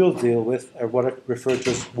aquifers we'll deal with are what are referred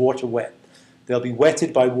to as water wet. They'll be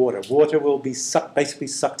wetted by water. Water will be basically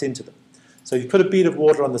sucked into them. So you put a bead of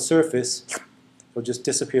water on the surface, it'll just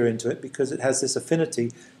disappear into it because it has this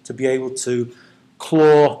affinity to be able to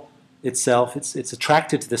claw itself. It's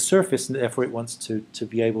attracted to the surface, and therefore it wants to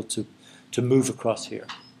be able to move across here.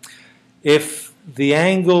 If the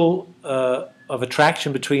angle of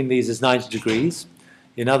attraction between these is 90 degrees,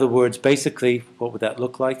 in other words, basically, what would that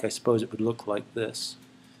look like? I suppose it would look like this.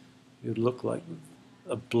 It would look like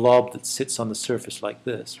a blob that sits on the surface like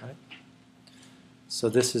this, right? So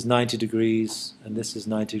this is 90 degrees, and this is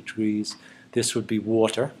 90 degrees. This would be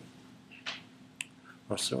water,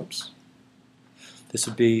 or soaps. This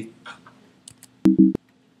would be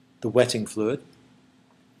the wetting fluid.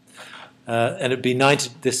 And it'd be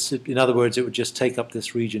 90, in other words, it would just take up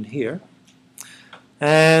this region here.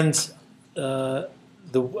 And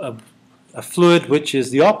a fluid which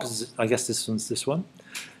is the opposite, I guess this one's this one,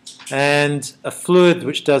 and a fluid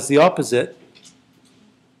which does the opposite,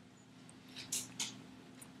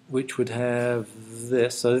 which would have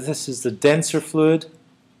this. So this is the denser fluid,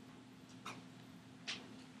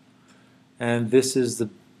 and this is the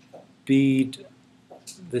bead,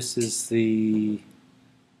 this is the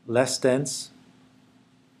less dense.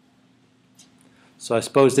 So I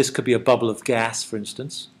suppose this could be a bubble of gas, for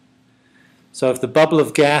instance. So if the bubble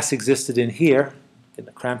of gas existed in here, getting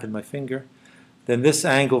a cramp in my finger, then this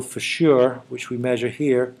angle for sure, which we measure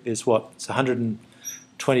here, is what? It's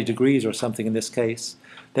 120 degrees or something in this case.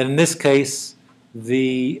 Then in this case,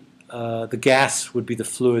 the gas would be the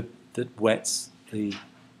fluid that wets the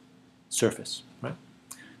surface, right?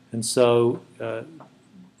 And so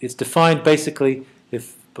it's defined basically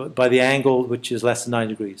by the angle which is less than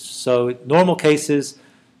 90 degrees. So in normal cases,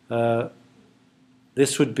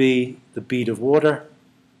 this would be the bead of water.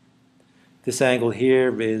 This angle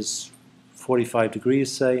here is 45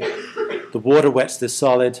 degrees, say. The water wets this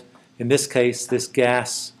solid. In this case, this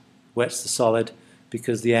gas wets the solid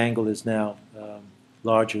because the angle is now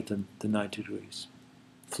larger than 90 degrees.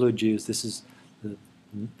 Fluid used, this is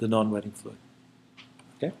the non-wetting fluid.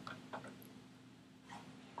 Okay?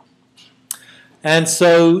 And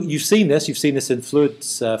so you've seen this in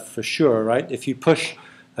fluids for sure, right? If you push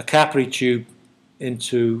a capillary tube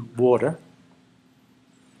into water,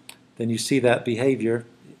 then you see that behavior.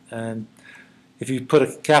 And if you put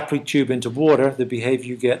a capillary tube into water, the behavior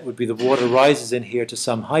you get would be the water rises in here to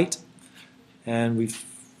some height, and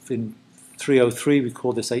in 303 we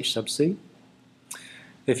call this H sub C.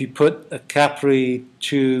 If you put a capillary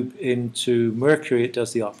tube into mercury, it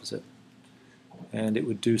does the opposite. And it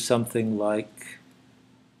would do something like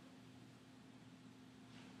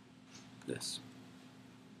this.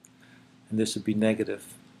 and this would be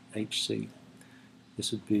negative Hc.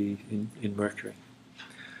 This would be in mercury.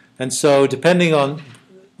 And so depending on,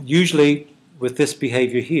 usually with this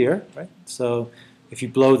behavior here, right? So if you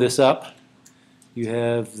blow this up, you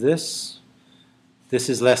have this. This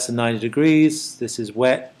is less than 90 degrees. This is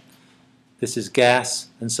wet. This is gas.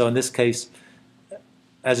 And so in this case,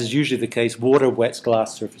 as is usually the case, water wets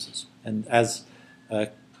glass surfaces. And as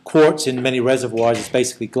quartz in many reservoirs is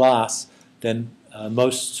basically glass, then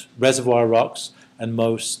most reservoir rocks and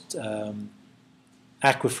most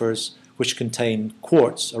aquifers which contain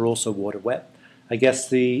quartz are also water wet. I guess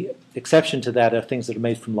the exception to that are things that are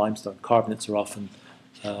made from limestone. Carbonates are often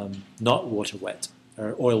not water wet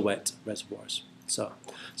or oil wet reservoirs. So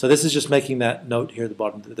this is just making that note here at the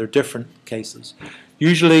bottom. There are different cases.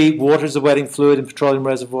 Usually water is the wetting fluid in petroleum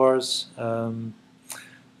reservoirs.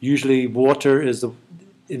 Usually water is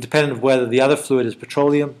independent of whether the other fluid is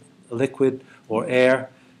petroleum, a liquid, or air.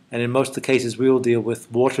 And in most of the cases we will deal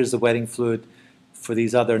with water as the wetting fluid for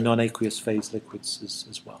these other non-aqueous phase liquids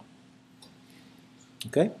as well.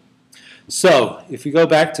 Okay? So if we go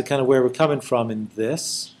back to kind of where we're coming from in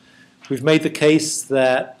this, we've made the case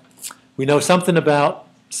that we know something about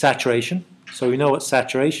saturation. So we know what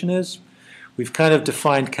saturation is. We've kind of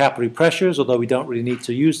defined capillary pressures, although we don't really need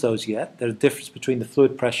to use those yet. There's a difference between the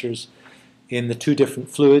fluid pressures in the two different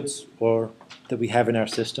fluids that we have in our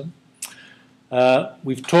system.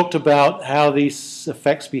 We've talked about how these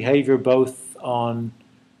affects behavior both on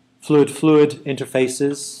fluid-fluid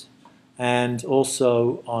interfaces and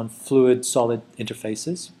also on fluid-solid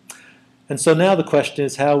interfaces. And so now the question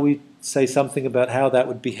is how we say something about how that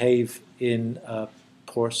would behave in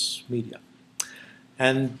porous media.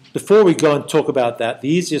 And before we go and talk about that, the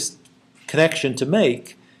easiest connection to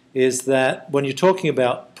make is that when you're talking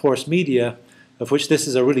about porous media, of which this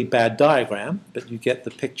is a really bad diagram, but you get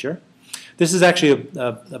the picture. This is actually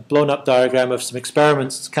a blown-up diagram of some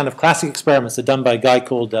experiments, kind of classic experiments that are done by a guy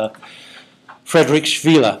called Frederick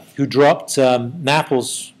Schwiller, who dropped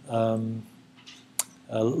Napples,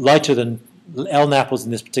 lighter than L Napples in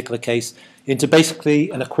this particular case, into basically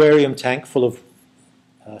an aquarium tank full of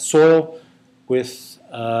soil with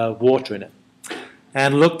water in it,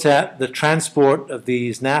 and looked at the transport of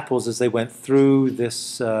these Napples as they went through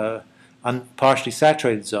this partially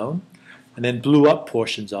saturated zone, and then blew up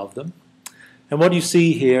portions of them. And what you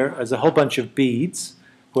see here is a whole bunch of beads,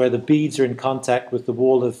 where the beads are in contact with the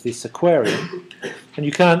wall of this aquarium. And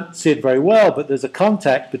you can't see it very well, but there's a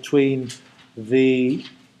contact between the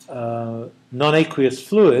non-aqueous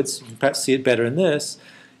fluids, you can perhaps see it better in this,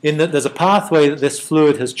 in that there's a pathway that this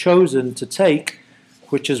fluid has chosen to take,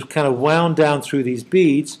 which is kind of wound down through these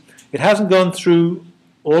beads. It hasn't gone through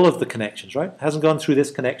all of the connections, right? It hasn't gone through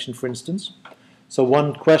this connection, for instance. So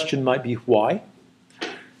one question might be why?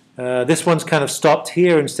 This one's kind of stopped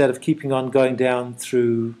here instead of keeping on going down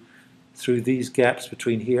through these gaps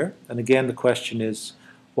between here. And again, the question is,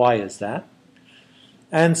 why is that?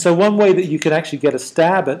 And so one way that you can actually get a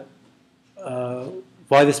stab at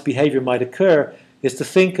why this behavior might occur is to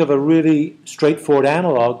think of a really straightforward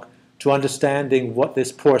analog to understanding what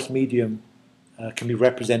this porous medium can be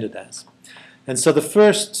represented as. And so the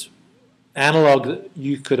first analog that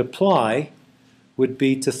you could apply would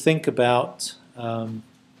be to think about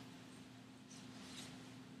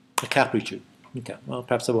a capillary tube. Okay, well,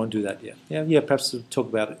 perhaps I won't do that yet. Yeah, perhaps we'll talk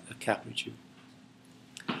about a capillary tube.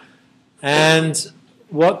 And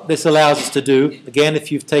what this allows us to do, again,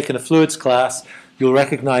 if you've taken a fluids class, you'll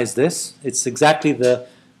recognize this. It's exactly the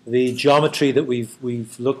geometry that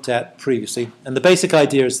we've looked at previously. And the basic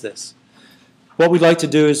idea is this. What we'd like to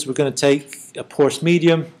do is we're going to take a porous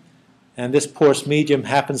medium, and this porous medium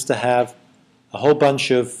happens to have a whole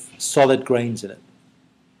bunch of solid grains in it.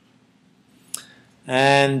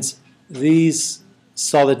 And these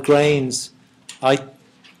solid grains, I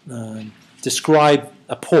describe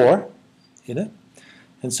a pore in it.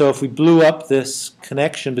 And so if we blew up this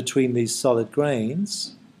connection between these solid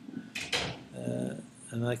grains,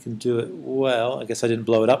 and I can do it well, I guess I didn't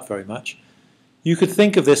blow it up very much, you could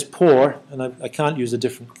think of this pore, and I can't use a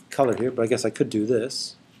different color here, but I guess I could do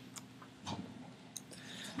this.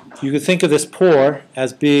 You could think of this pore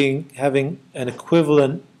as having an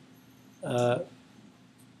equivalent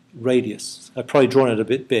radius. I've probably drawn it a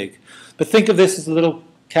bit big. But think of this as a little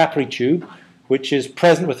capillary tube, which is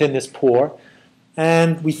present within this pore.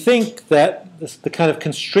 And we think that the kind of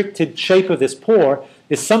constricted shape of this pore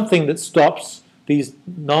is something that stops these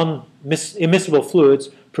non-immiscible fluids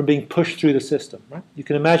from being pushed through the system. Right? You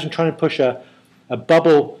can imagine trying to push a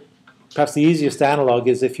bubble. Perhaps the easiest analog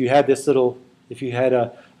is if you had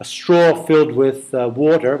a straw filled with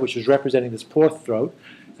water, which is representing this pore throat,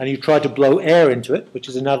 and you try to blow air into it, which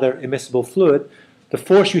is another immiscible fluid, the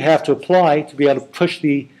force you have to apply to be able to push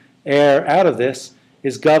the air out of this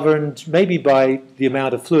is governed maybe by the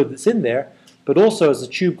amount of fluid that's in there, but also as the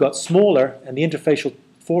tube got smaller and the interfacial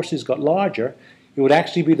forces got larger, it would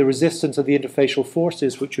actually be the resistance of the interfacial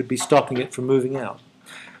forces which would be stopping it from moving out.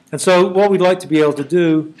 And so what we'd like to be able to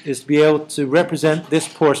do is to be able to represent this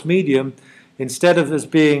porous medium instead of as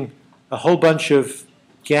being a whole bunch of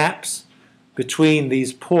gaps between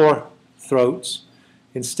these pore throats.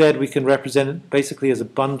 Instead, we can represent it basically as a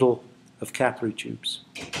bundle of capillary tubes.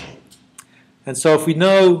 And so if we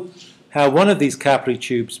know how one of these capillary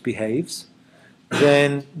tubes behaves,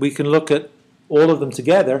 then we can look at all of them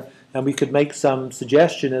together and we could make some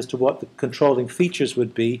suggestion as to what the controlling features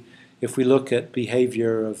would be if we look at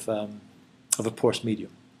behavior of a porous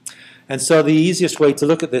medium. And so the easiest way to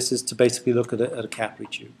look at this is to basically look at a capillary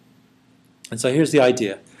tube. And so here's the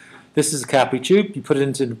idea. This is a capillary tube. You put it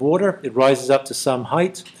into water. It rises up to some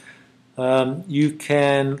height. You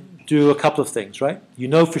can do a couple of things, right? You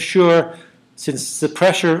know for sure, since the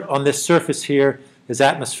pressure on this surface here is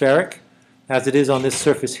atmospheric, as it is on this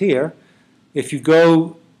surface here, if you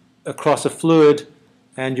go across a fluid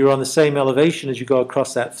and you're on the same elevation as you go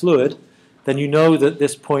across that fluid, then you know that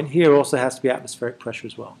this point here also has to be atmospheric pressure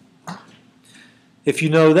as well. If you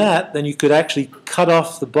know that, then you could actually cut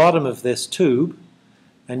off the bottom of this tube,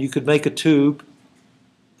 and you could make a tube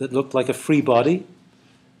that looked like a free body,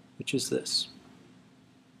 which is this,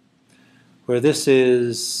 where this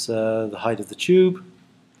is the height of the tube,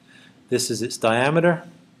 this is its diameter.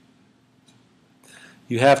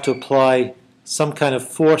 You have to apply some kind of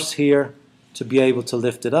force here to be able to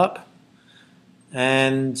lift it up,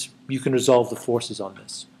 and you can resolve the forces on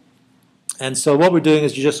this. And so what we're doing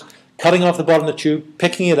is you're just cutting off the bottom of the tube,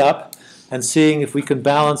 picking it up, and seeing if we can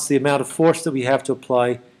balance the amount of force that we have to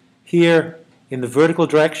apply here in the vertical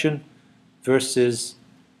direction versus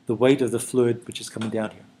the weight of the fluid which is coming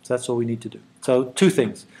down here. So that's all we need to do. So two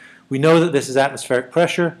things. We know that this is atmospheric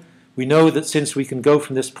pressure. We know that since we can go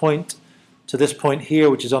from this point to this point here,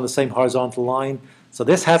 which is on the same horizontal line, so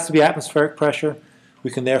this has to be atmospheric pressure. We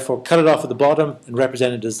can therefore cut it off at the bottom and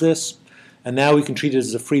represent it as this. And now we can treat it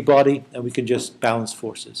as a free body, and we can just balance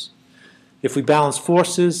forces. If we balance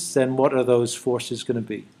forces, then what are those forces going to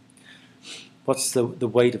be? What's the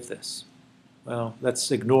weight of this? Well, let's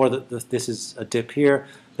ignore that this is a dip here.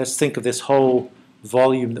 Let's think of this whole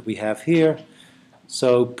volume that we have here.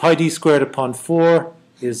 So pi d squared upon 4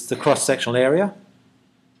 is the cross-sectional area.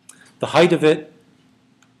 The height of it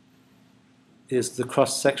is the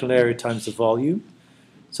cross-sectional area times the volume.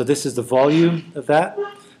 So this is the volume of that.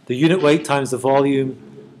 The unit weight times the volume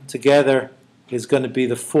together is going to be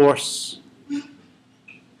the force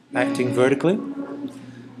acting vertically.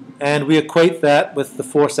 And we equate that with the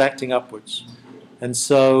force acting upwards. And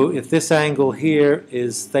so if this angle here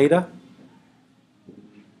is theta,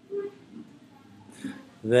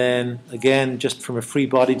 then again, just from a free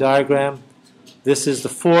body diagram, this is the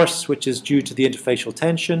force which is due to the interfacial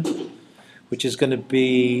tension, which is going to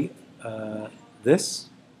be this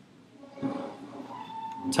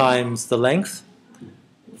times the length.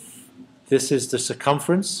 This is the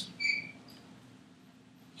circumference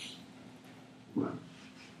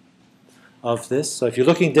of this. So if you're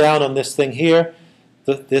looking down on this thing here,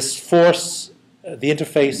 this force, the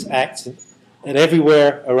interface acts at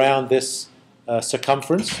everywhere around this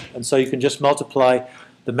circumference, and so you can just multiply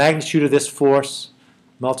the magnitude of this force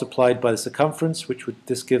multiplied by the circumference, which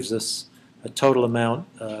this gives us a total amount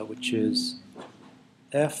which is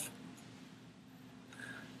F.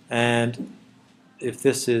 And if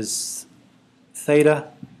this is theta,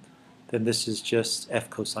 then this is just F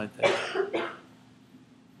cosine theta.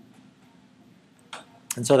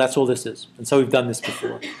 And so that's all this is. And so we've done this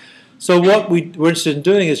before. So what we're interested in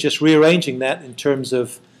doing is just rearranging that in terms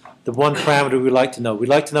of the one parameter we'd like to know. We'd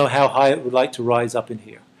like to know how high it would like to rise up in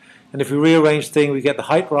here. And if we rearrange the thing, we get the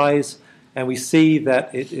height rise, and we see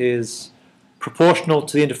that it is proportional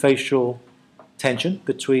to the interfacial tension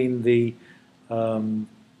between the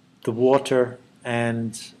water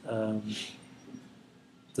and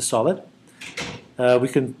the solid. We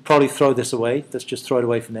can probably throw this away. Let's just throw it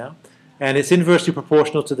away for now. And it's inversely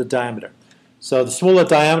proportional to the diameter. So the smaller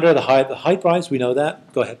diameter, the higher the height rise. We know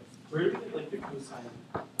that. Go ahead. Where do you get like the cosine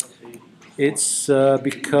of theta? It's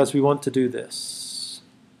because we want to do this.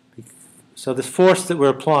 So the force that we're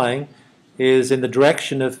applying is in the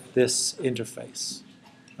direction of this interface.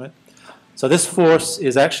 Right? So this force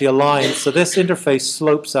is actually aligned. So this interface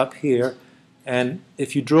slopes up here. And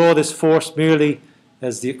if you draw this force merely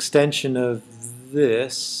as the extension of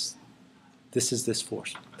this is this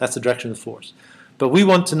force. That's the direction of the force. But we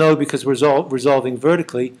want to know, because we're resolving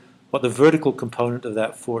vertically, what the vertical component of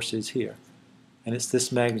that force is here. And it's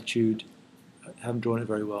this magnitude. I haven't drawn it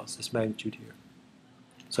very well. It's this magnitude here.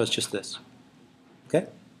 So it's just this. Okay?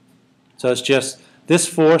 So it's just this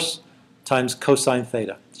force times cosine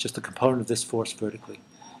theta. It's just a component of this force vertically,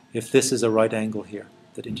 if this is a right angle here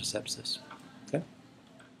that intercepts this. Okay?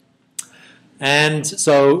 And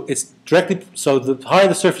so it's directly, so the higher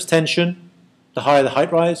the surface tension, the higher the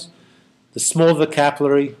height rise. The smaller the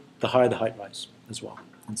capillary, the higher the height rise as well.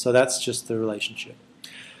 And so that's just the relationship.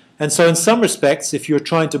 And so in some respects, if you're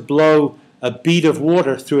trying to blow a bead of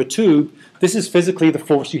water through a tube, this is physically the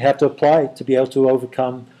force you have to apply to be able to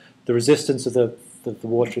overcome the resistance of the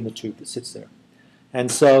water in the tube that sits there. And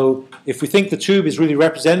so if we think the tube is really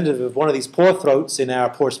representative of one of these pore throats in our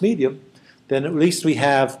porous medium, then at least we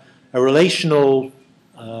have a relational,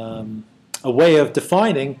 a way of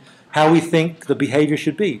defining how we think the behavior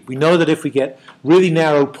should be. We know that if we get really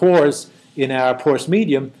narrow pores in our porous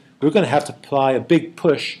medium, we're going to have to apply a big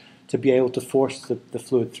push to be able to force the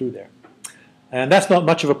fluid through there. And that's not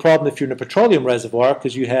much of a problem if you're in a petroleum reservoir,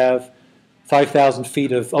 because you have 5,000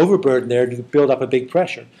 feet of overburden there and you can build up a big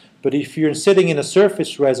pressure. But if you're sitting in a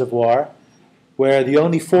surface reservoir where the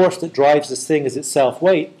only force that drives this thing is its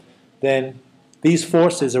self-weight, then these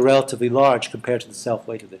forces are relatively large compared to the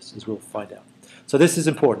self-weight of this, as we'll find out. So this is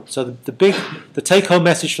important. So the take-home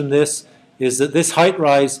message from this is that this height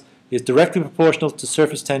rise is directly proportional to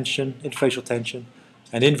surface tension, interfacial tension,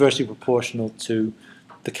 and inversely proportional to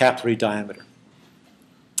the capillary diameter.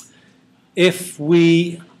 If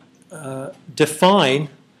we define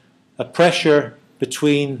a pressure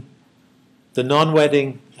between the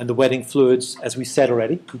non-wetting and the wetting fluids, as we said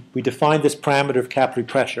already, we defined this parameter of capillary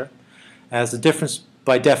pressure as the difference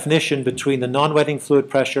by definition between the non-wetting fluid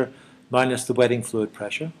pressure minus the wetting fluid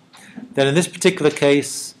pressure. Then in this particular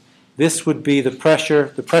case, this would be the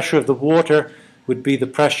pressure of the water would be the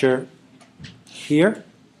pressure here.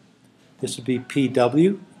 This would be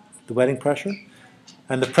PW, the wetting pressure.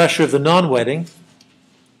 And the pressure of the non-wetting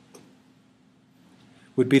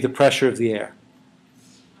would be the pressure of the air.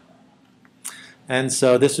 And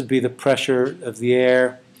so this would be the pressure of the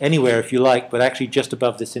air anywhere, if you like, but actually just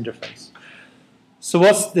above this interface. So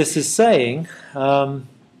what this is saying,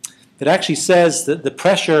 it actually says that the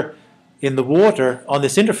pressure in the water on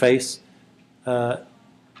this interface, there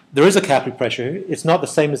is a capillary pressure. It's not the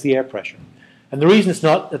same as the air pressure. And the reason it's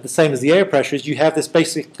not the same as the air pressure is you have this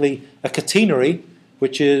basically a catenary,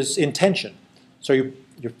 which is in tension. So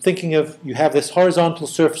you're thinking of, you have this horizontal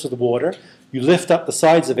surface of the water, you lift up the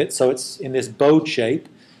sides of it so it's in this bowed shape.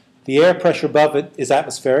 The air pressure above it is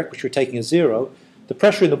atmospheric, which we're taking as zero. The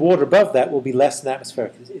pressure in the water above that will be less than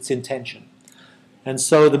atmospheric. It's in tension. And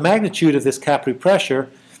so the magnitude of this capillary pressure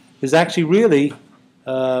is actually really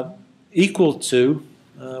equal to,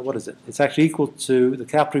 what is it? It's actually equal to the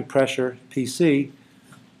capillary pressure, PC,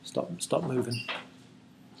 stop moving,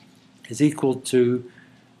 is equal to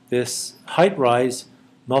this height rise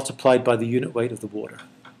multiplied by the unit weight of the water.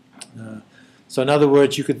 So in other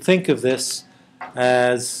words, you could think of this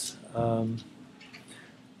as, well,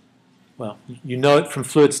 you know it from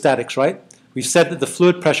fluid statics, right? We've said that the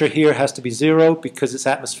fluid pressure here has to be zero because it's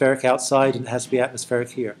atmospheric outside and it has to be atmospheric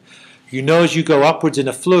here. You know as you go upwards in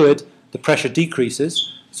a fluid, the pressure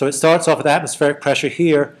decreases. So it starts off with atmospheric pressure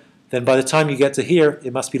here, then by the time you get to here,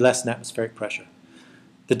 it must be less than atmospheric pressure.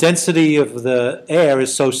 The density of the air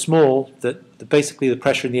is so small that basically the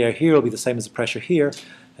pressure in the air here will be the same as the pressure here,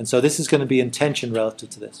 and so this is going to be in tension relative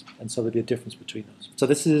to this, and so there'll be a difference between those. So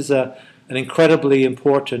this is an incredibly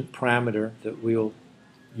important parameter that we'll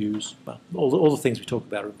use. Well, all the things we talk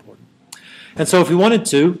about are important. And so if we wanted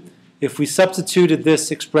to, if we substituted this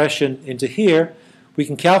expression into here, we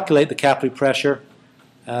can calculate the capillary pressure,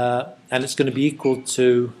 and it's going to be equal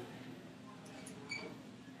to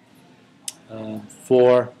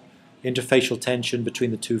 4 interfacial tension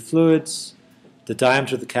between the two fluids, the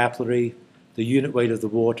diameter of the capillary, the unit weight of the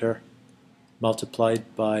water,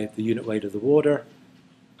 multiplied by the unit weight of the water,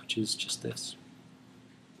 which is just this.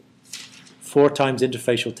 4 times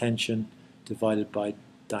interfacial tension divided by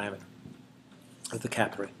diameter of the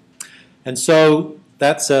capillary. And so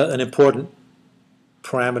that's an important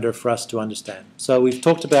parameter for us to understand. So we've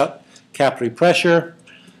talked about capillary pressure.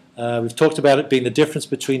 We've talked about it being the difference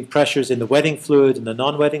between pressures in the wetting fluid and the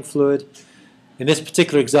non-wetting fluid. In this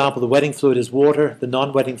particular example, the wetting fluid is water, the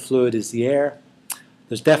non-wetting fluid is the air.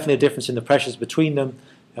 There's definitely a difference in the pressures between them,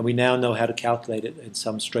 and we now know how to calculate it in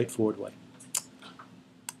some straightforward way.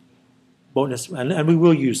 And we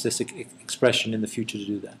will use this expression in the future to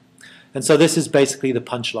do that. And so this is basically the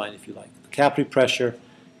punchline, if you like. The capillary pressure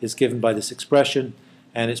is given by this expression,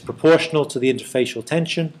 and it's proportional to the interfacial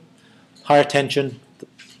tension. Higher tension,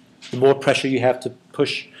 the more pressure you have to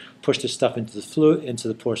push this stuff into the fluid, into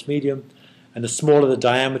the porous medium, and the smaller the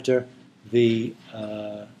diameter, the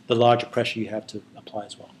larger pressure you have to apply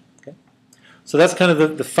as well. Okay? So that's kind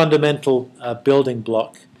of the fundamental building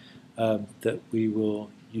block that we will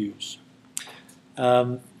use.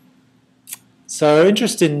 So our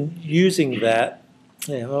interest in using that,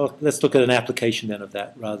 yeah, well, let's look at an application then of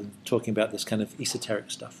that rather than talking about this kind of esoteric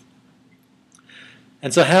stuff.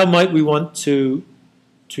 And so how might we want to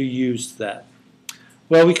use that?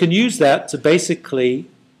 Well, we can use that to basically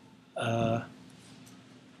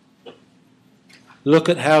look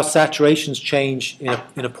at how saturations change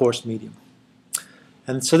in a porous medium.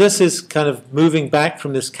 And so this is kind of moving back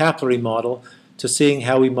from this capillary model to seeing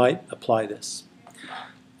how we might apply this.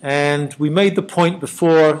 And we made the point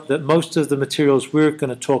before that most of the materials we're going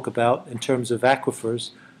to talk about in terms of aquifers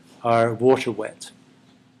are water wet.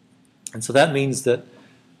 And so that means that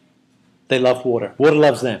they love water. Water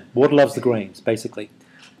loves them. Water loves the grains, basically.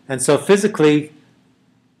 And so physically,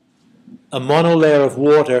 a monolayer of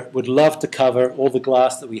water would love to cover all the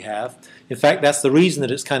glass that we have. In fact, that's the reason that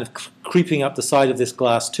it's kind of creeping up the side of this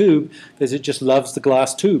glass tube, because it just loves the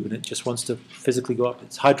glass tube and it just wants to physically go up.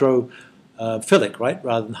 It's hydrophilic, right,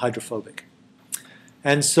 rather than hydrophobic.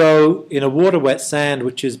 And so in a water-wet sand,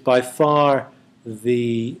 which is by far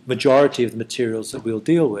the majority of the materials that we'll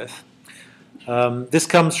deal with, this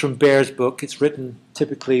comes from Baer's book. It's written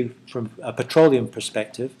typically from a petroleum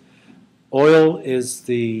perspective. Oil is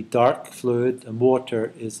the dark fluid and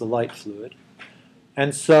water is the light fluid.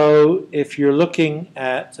 And so if you're looking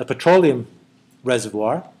at a petroleum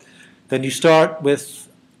reservoir, then you start with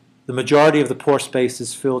the majority of the pore space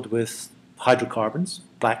is filled with hydrocarbons,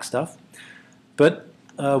 black stuff. But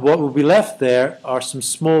what will be left there are some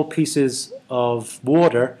small pieces of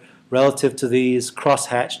water relative to these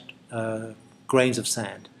cross-hatched grains of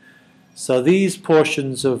sand. So these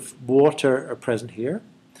portions of water are present here.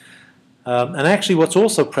 And actually what's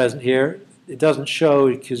also present here, it doesn't show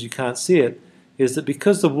because you can't see it, is that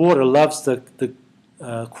because the water loves the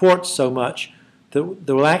quartz so much, there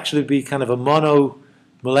will actually be kind of a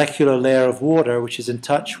monomolecular layer of water which is in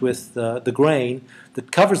touch with the grain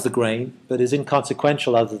that covers the grain but is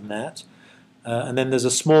inconsequential other than that. And then there's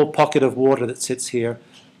a small pocket of water that sits here.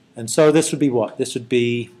 And so this would be what? This would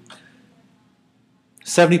be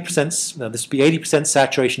 70%, no, this would be 80%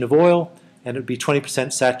 saturation of oil, and it would be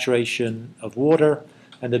 20% saturation of water,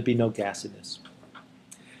 and there'd be no gas in this.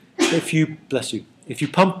 If you, bless you, if you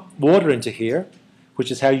pump water into here, which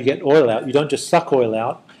is how you get oil out, you don't just suck oil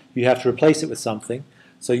out, you have to replace it with something.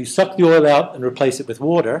 So you suck the oil out and replace it with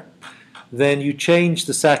water, then you change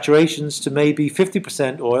the saturations to maybe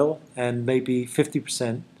 50% oil and maybe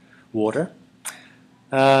 50% water.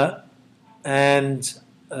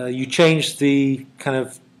 You change the kind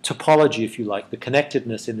of topology, if you like, the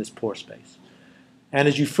connectedness in this pore space. And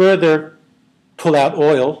as you further pull out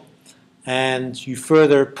oil and you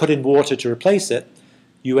further put in water to replace it,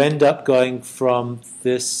 you end up going from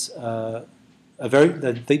this,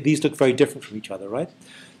 these look very different from each other, right?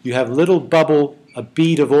 You have a little bubble, a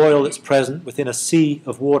bead of oil that's present within a sea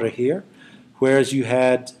of water here, whereas you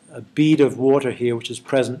had a bead of water here which is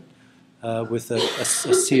present with a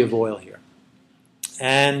sea of oil here.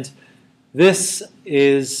 And this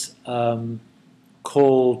is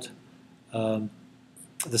called,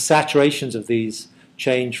 the saturations of these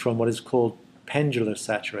change from what is called pendular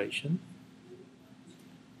saturation.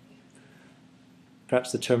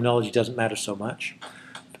 Perhaps the terminology doesn't matter so much,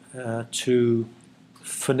 to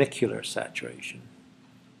funicular saturation.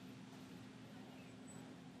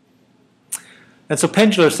 And so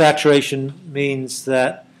pendular saturation means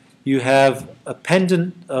that you have a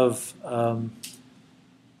pendant of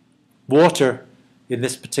water in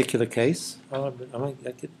this particular case.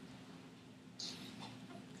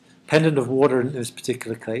 Pendant of water in this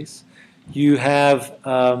particular case. You have,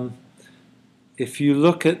 if you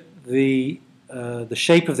look at the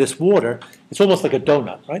shape of this water, it's almost like a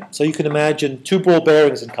donut, right? So you can imagine two ball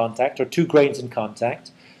bearings in contact or two grains in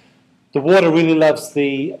contact. The water really loves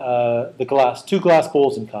the glass, two glass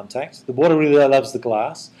balls in contact. The water really loves the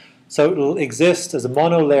glass. So it will exist as a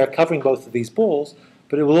monolayer covering both of these balls,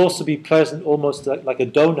 but it will also be present almost like a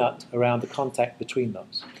donut around the contact between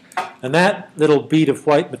those. And that little bead of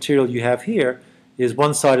white material you have here is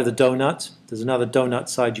one side of the donut. There's another donut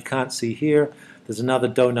side you can't see here. There's another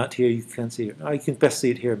donut here you can't see here. Oh, you can best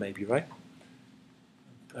see it here maybe, right?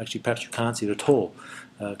 Actually, perhaps you can't see it at all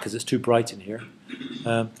because it's too bright in here.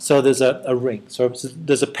 So there's a ring. So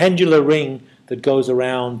there's a pendular ring that goes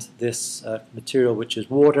around this material which is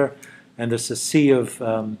water, and there's a sea of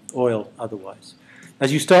oil otherwise.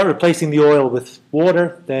 as you start replacing the oil with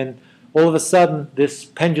water, then all of a sudden this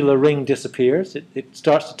pendular ring disappears. It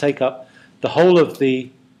starts to take up the whole of the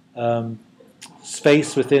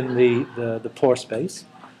space within the pore space,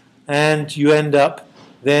 and you end up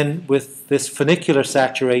then with this funicular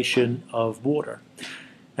saturation of water.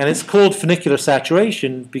 And it's called funicular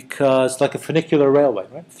saturation because, like a funicular railway,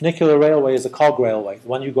 right? Funicular railway is a cog railway, the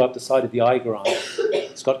one you go up the side of the Eiger on.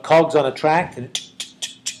 It's got cogs on a track, and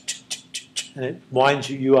it winds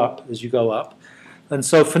you up as you go up. And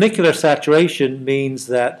so funicular saturation means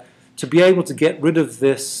that to be able to get rid of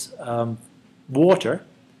this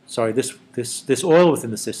this oil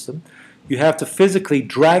within the system, you have to physically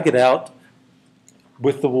drag it out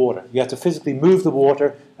with the water. You have to physically move the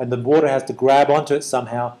water, and the water has to grab onto it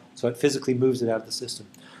somehow, so it physically moves it out of the system.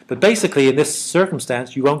 But basically, in this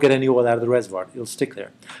circumstance, you won't get any oil out of the reservoir. It'll stick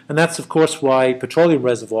there. And that's, of course, why petroleum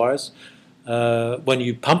reservoirs, when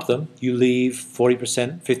you pump them, you leave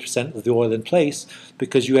 40%, 50% of the oil in place,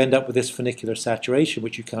 because you end up with this funicular saturation,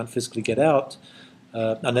 which you can't physically get out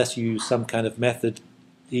unless you use some kind of method,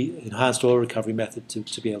 the enhanced oil recovery method,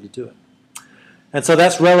 to be able to do it. And so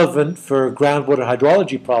that's relevant for groundwater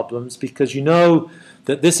hydrology problems, because you know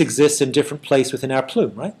that this exists in different places within our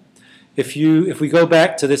plume, right? If we go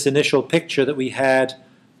back to this initial picture that we had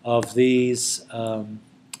of these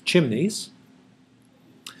chimneys,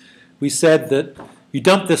 we said that you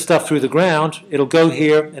dump this stuff through the ground, it'll go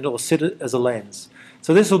here and it'll sit as a lens.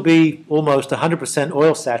 So this will be almost 100%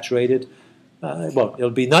 oil saturated. Well, it'll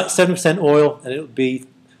be 70% oil and it'll be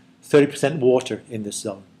 30% water in this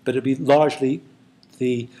zone, but it'll be largely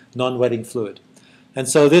the non-wetting fluid. And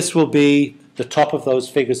so this will be the top of those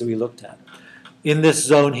figures that we looked at. In this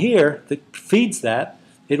zone here that feeds that,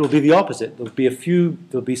 it will be the opposite. There'll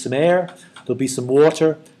be some air, there'll be some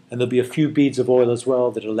water, and there'll be a few beads of oil as well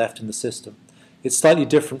that are left in the system. It's slightly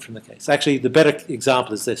different from the case. Actually, the better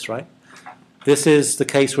example is this, right? This is the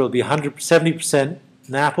case where it'll be 70%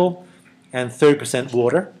 NAPL and 30%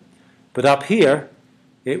 water. But up here,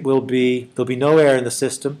 there'll be no air in the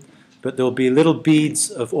system, but there'll be little beads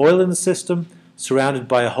of oil in the system surrounded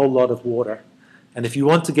by a whole lot of water. And if you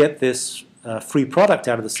want to get this free product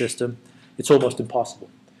out of the system, it's almost impossible,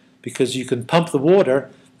 because you can pump the water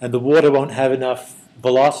and the water won't have enough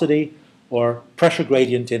velocity or pressure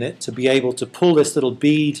gradient in it to be able to pull this little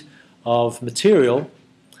bead of material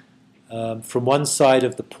from one side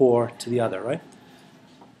of the pore to the other, right?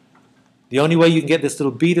 The only way you can get this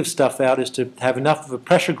little bead of stuff out is to have enough of a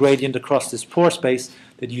pressure gradient across this pore space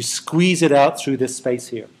that you squeeze it out through this space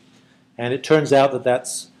here. And it turns out that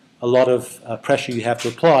that's a lot of pressure you have to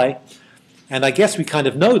apply. And I guess we kind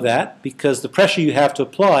of know that because the pressure you have to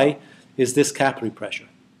apply is this capillary pressure.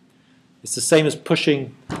 It's the same as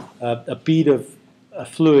pushing a bead of a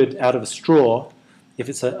fluid out of a straw. If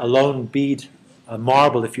it's a lone bead, a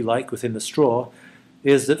marble if you like, within the straw,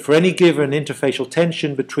 is that for any given interfacial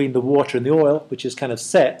tension between the water and the oil, which is kind of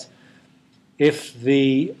set, if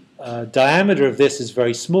the diameter of this is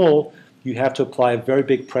very small, you have to apply a very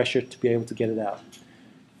big pressure to be able to get it out.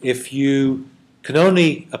 If you can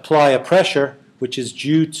only apply a pressure which is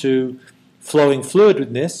due to flowing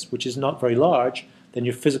fluidness, which is not very large, then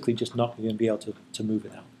you're physically just not going to be able to move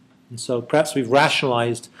it out. And so perhaps we've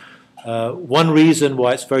rationalized one reason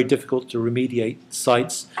why it's very difficult to remediate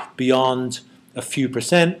sites beyond a few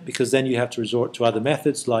percent, because then you have to resort to other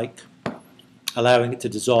methods like allowing it to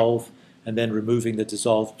dissolve and then removing the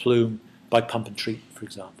dissolved plume by pump and treat, for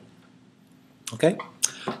example. Okay,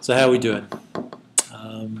 so how are we doing?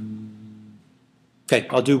 Okay,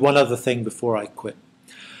 I'll do one other thing before I quit.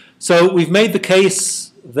 So we've made the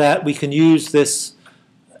case that we can use this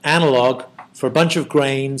analog for a bunch of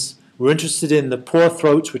grains. We're interested in the pore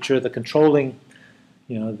throats, which are the controlling,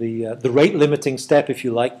 the rate limiting step, if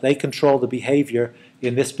you like. They control the behavior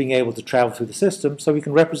in this being able to travel through the system. So we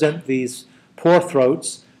can represent these pore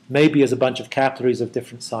throats maybe as a bunch of capillaries of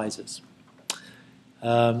different sizes.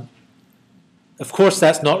 Of course,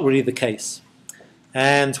 that's not really the case.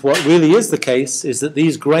 And what really is the case is that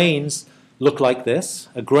these grains look like this,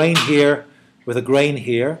 a grain here with a grain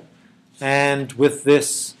here, and with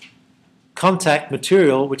this contact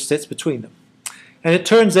material which sits between them. And it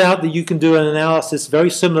turns out that you can do an analysis very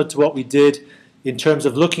similar to what we did in terms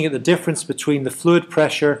of looking at the difference between the fluid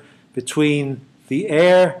pressure between the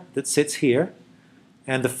air that sits here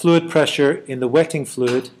and the fluid pressure in the wetting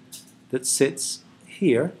fluid that sits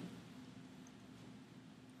here,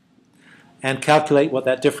 and calculate what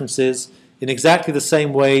that difference is in exactly the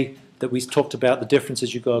same way that we talked about the difference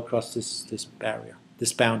as you go across this barrier,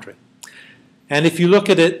 this boundary. And if you look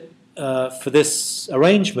at it for this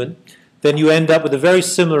arrangement, then you end up with a very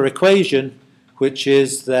similar equation which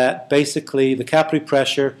is that basically the capillary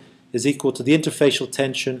pressure is equal to the interfacial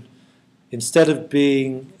tension. Instead of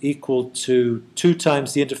being equal to 2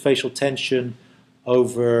 times the interfacial tension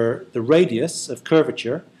over the radius of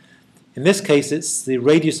curvature, in this case it's the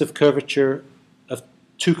radius of curvature of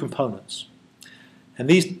 2 components. And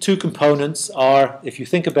these 2 components are, if you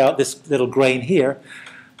think about this little grain here,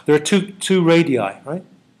 there are two radii, right?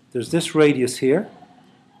 There's this radius here.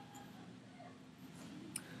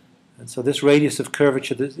 And so this radius of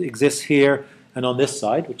curvature that exists here and on this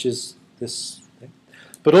side, which is this thing.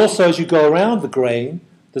 But also as you go around the grain,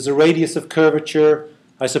 there's a radius of curvature.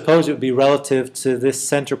 I suppose it would be relative to this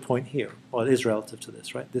center point here. Well, it is relative to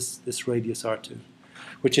this, right? This radius R2,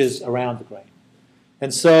 which is around the grain.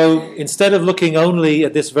 And so instead of looking only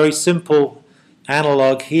at this very simple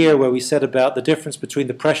analog here where we said about the difference between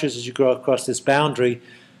the pressures as you go across this boundary,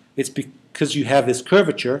 it's because you have this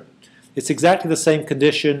curvature. It's exactly the same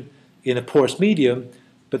condition in a porous medium,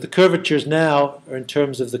 but the curvatures now are in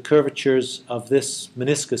terms of the curvatures of this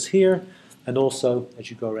meniscus here and also as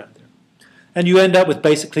you go around there. And you end up with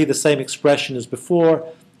basically the same expression as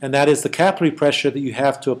before, and that is the capillary pressure that you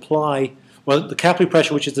have to apply. Well, the capillary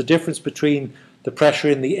pressure, which is the difference between the pressure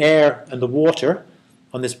in the air and the water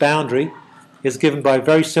on this boundary, is given by a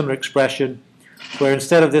very similar expression where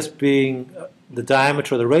instead of this being the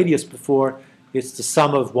diameter or the radius before, it's the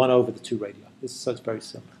sum of 1 over the 2 radii. So it's very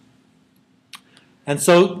similar. And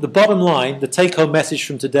so the bottom line, the take-home message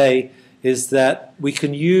from today, is that we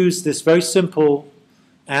can use this very simple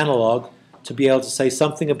analog to be able to say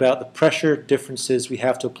something about the pressure differences we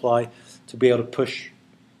have to apply to be able to push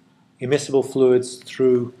immiscible fluids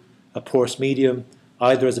through a porous medium,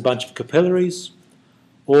 either as a bunch of capillaries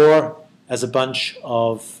or as a bunch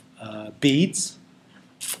of beads.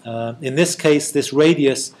 In this case, this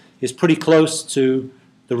radius is pretty close to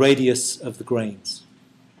the radius of the grains.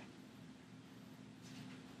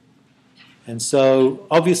 And so,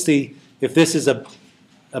 obviously, if this is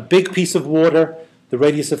a big piece of water, the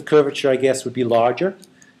radius of curvature, I guess, would be larger.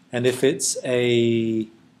 And if it's a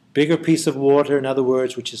bigger piece of water, in other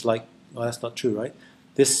words, which is like, well, that's not true, right?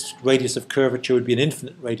 This radius of curvature would be an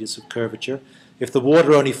infinite radius of curvature. If the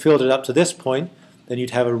water only filled it up to this point, then you'd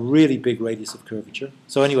have a really big radius of curvature.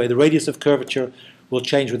 So anyway, the radius of curvature will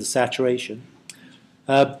change with the saturation.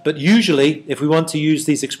 But usually, if we want to use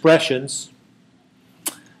these expressions,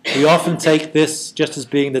 we often take this just as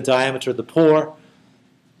being the diameter of the pore.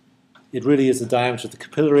 It really is the diameter of the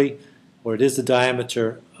capillary, or it is the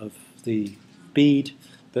diameter of the bead,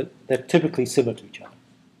 but they're typically similar to each other.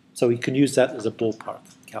 So we can use that as a ballpark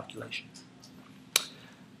calculation.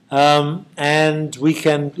 And we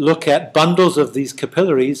can look at bundles of these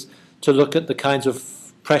capillaries to look at the kinds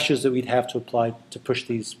of pressures that we'd have to apply to push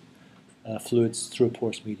these fluids through a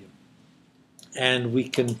porous medium. And we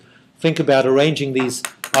can think about arranging these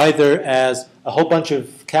either as a whole bunch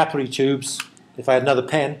of capillary tubes, if I had another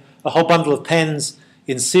pen, a whole bundle of pens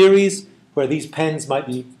in series, where these pens might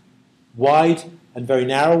be wide and very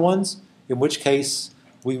narrow ones, in which case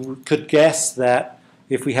we could guess that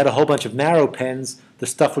if we had a whole bunch of narrow pens, the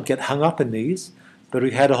stuff would get hung up in these, but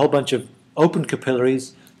if we had a whole bunch of open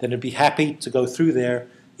capillaries, then it'd be happy to go through there,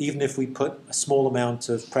 even if we put a small amount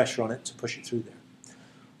of pressure on it to push it through there.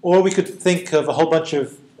 Or we could think of a whole bunch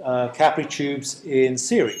of capillary tubes in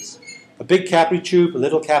series. A big capillary tube, a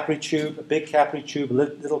little capillary tube, a big capillary tube, a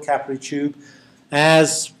little capillary tube,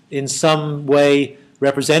 as in some way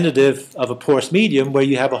representative of a porous medium where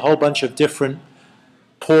you have a whole bunch of different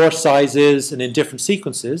pore sizes and in different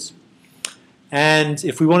sequences. And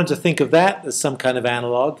if we wanted to think of that as some kind of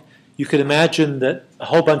analog, you could imagine that a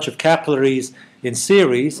whole bunch of capillaries in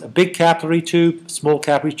series, a big capillary tube, small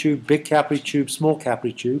capillary tube, big capillary tube, small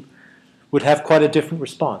capillary tube, would have quite a different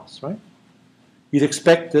response, right? You'd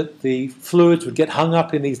expect that the fluids would get hung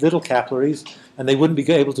up in these little capillaries and they wouldn't be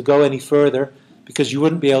able to go any further because you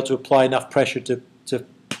wouldn't be able to apply enough pressure to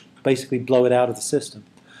basically blow it out of the system.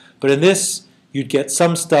 But in this, you'd get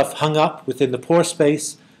some stuff hung up within the pore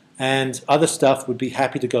space and other stuff would be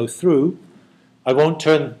happy to go through. I won't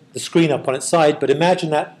turn the screen up on its side, but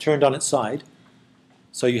imagine that turned on its side.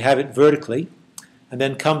 So you have it vertically, and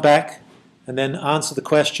then come back and then answer the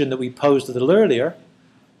question that we posed a little earlier,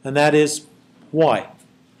 and that is, why?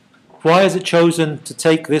 Why has it chosen to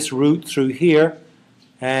take this route through here,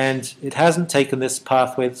 and it hasn't taken this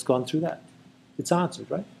pathway that's gone through that? It's answered,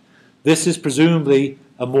 right? This is presumably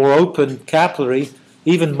a more open capillary,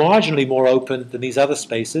 even marginally more open than these other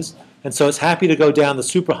spaces, and so it's happy to go down the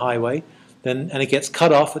superhighway, and it gets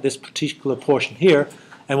cut off at this particular portion here,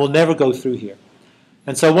 and will never go through here.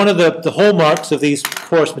 And so one of the hallmarks of these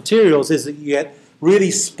porous materials is that you get really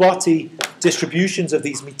spotty distributions of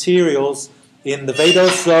these materials in the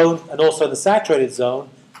vadose zone and also in the saturated zone,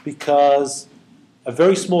 because a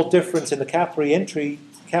very small difference in the capillary entry,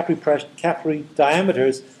 capillary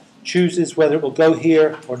diameters chooses whether it will go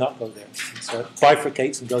here or not go there. And so it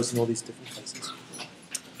bifurcates and goes in all these different places.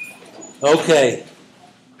 Okay.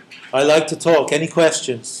 I like to talk. Any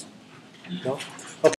questions? No?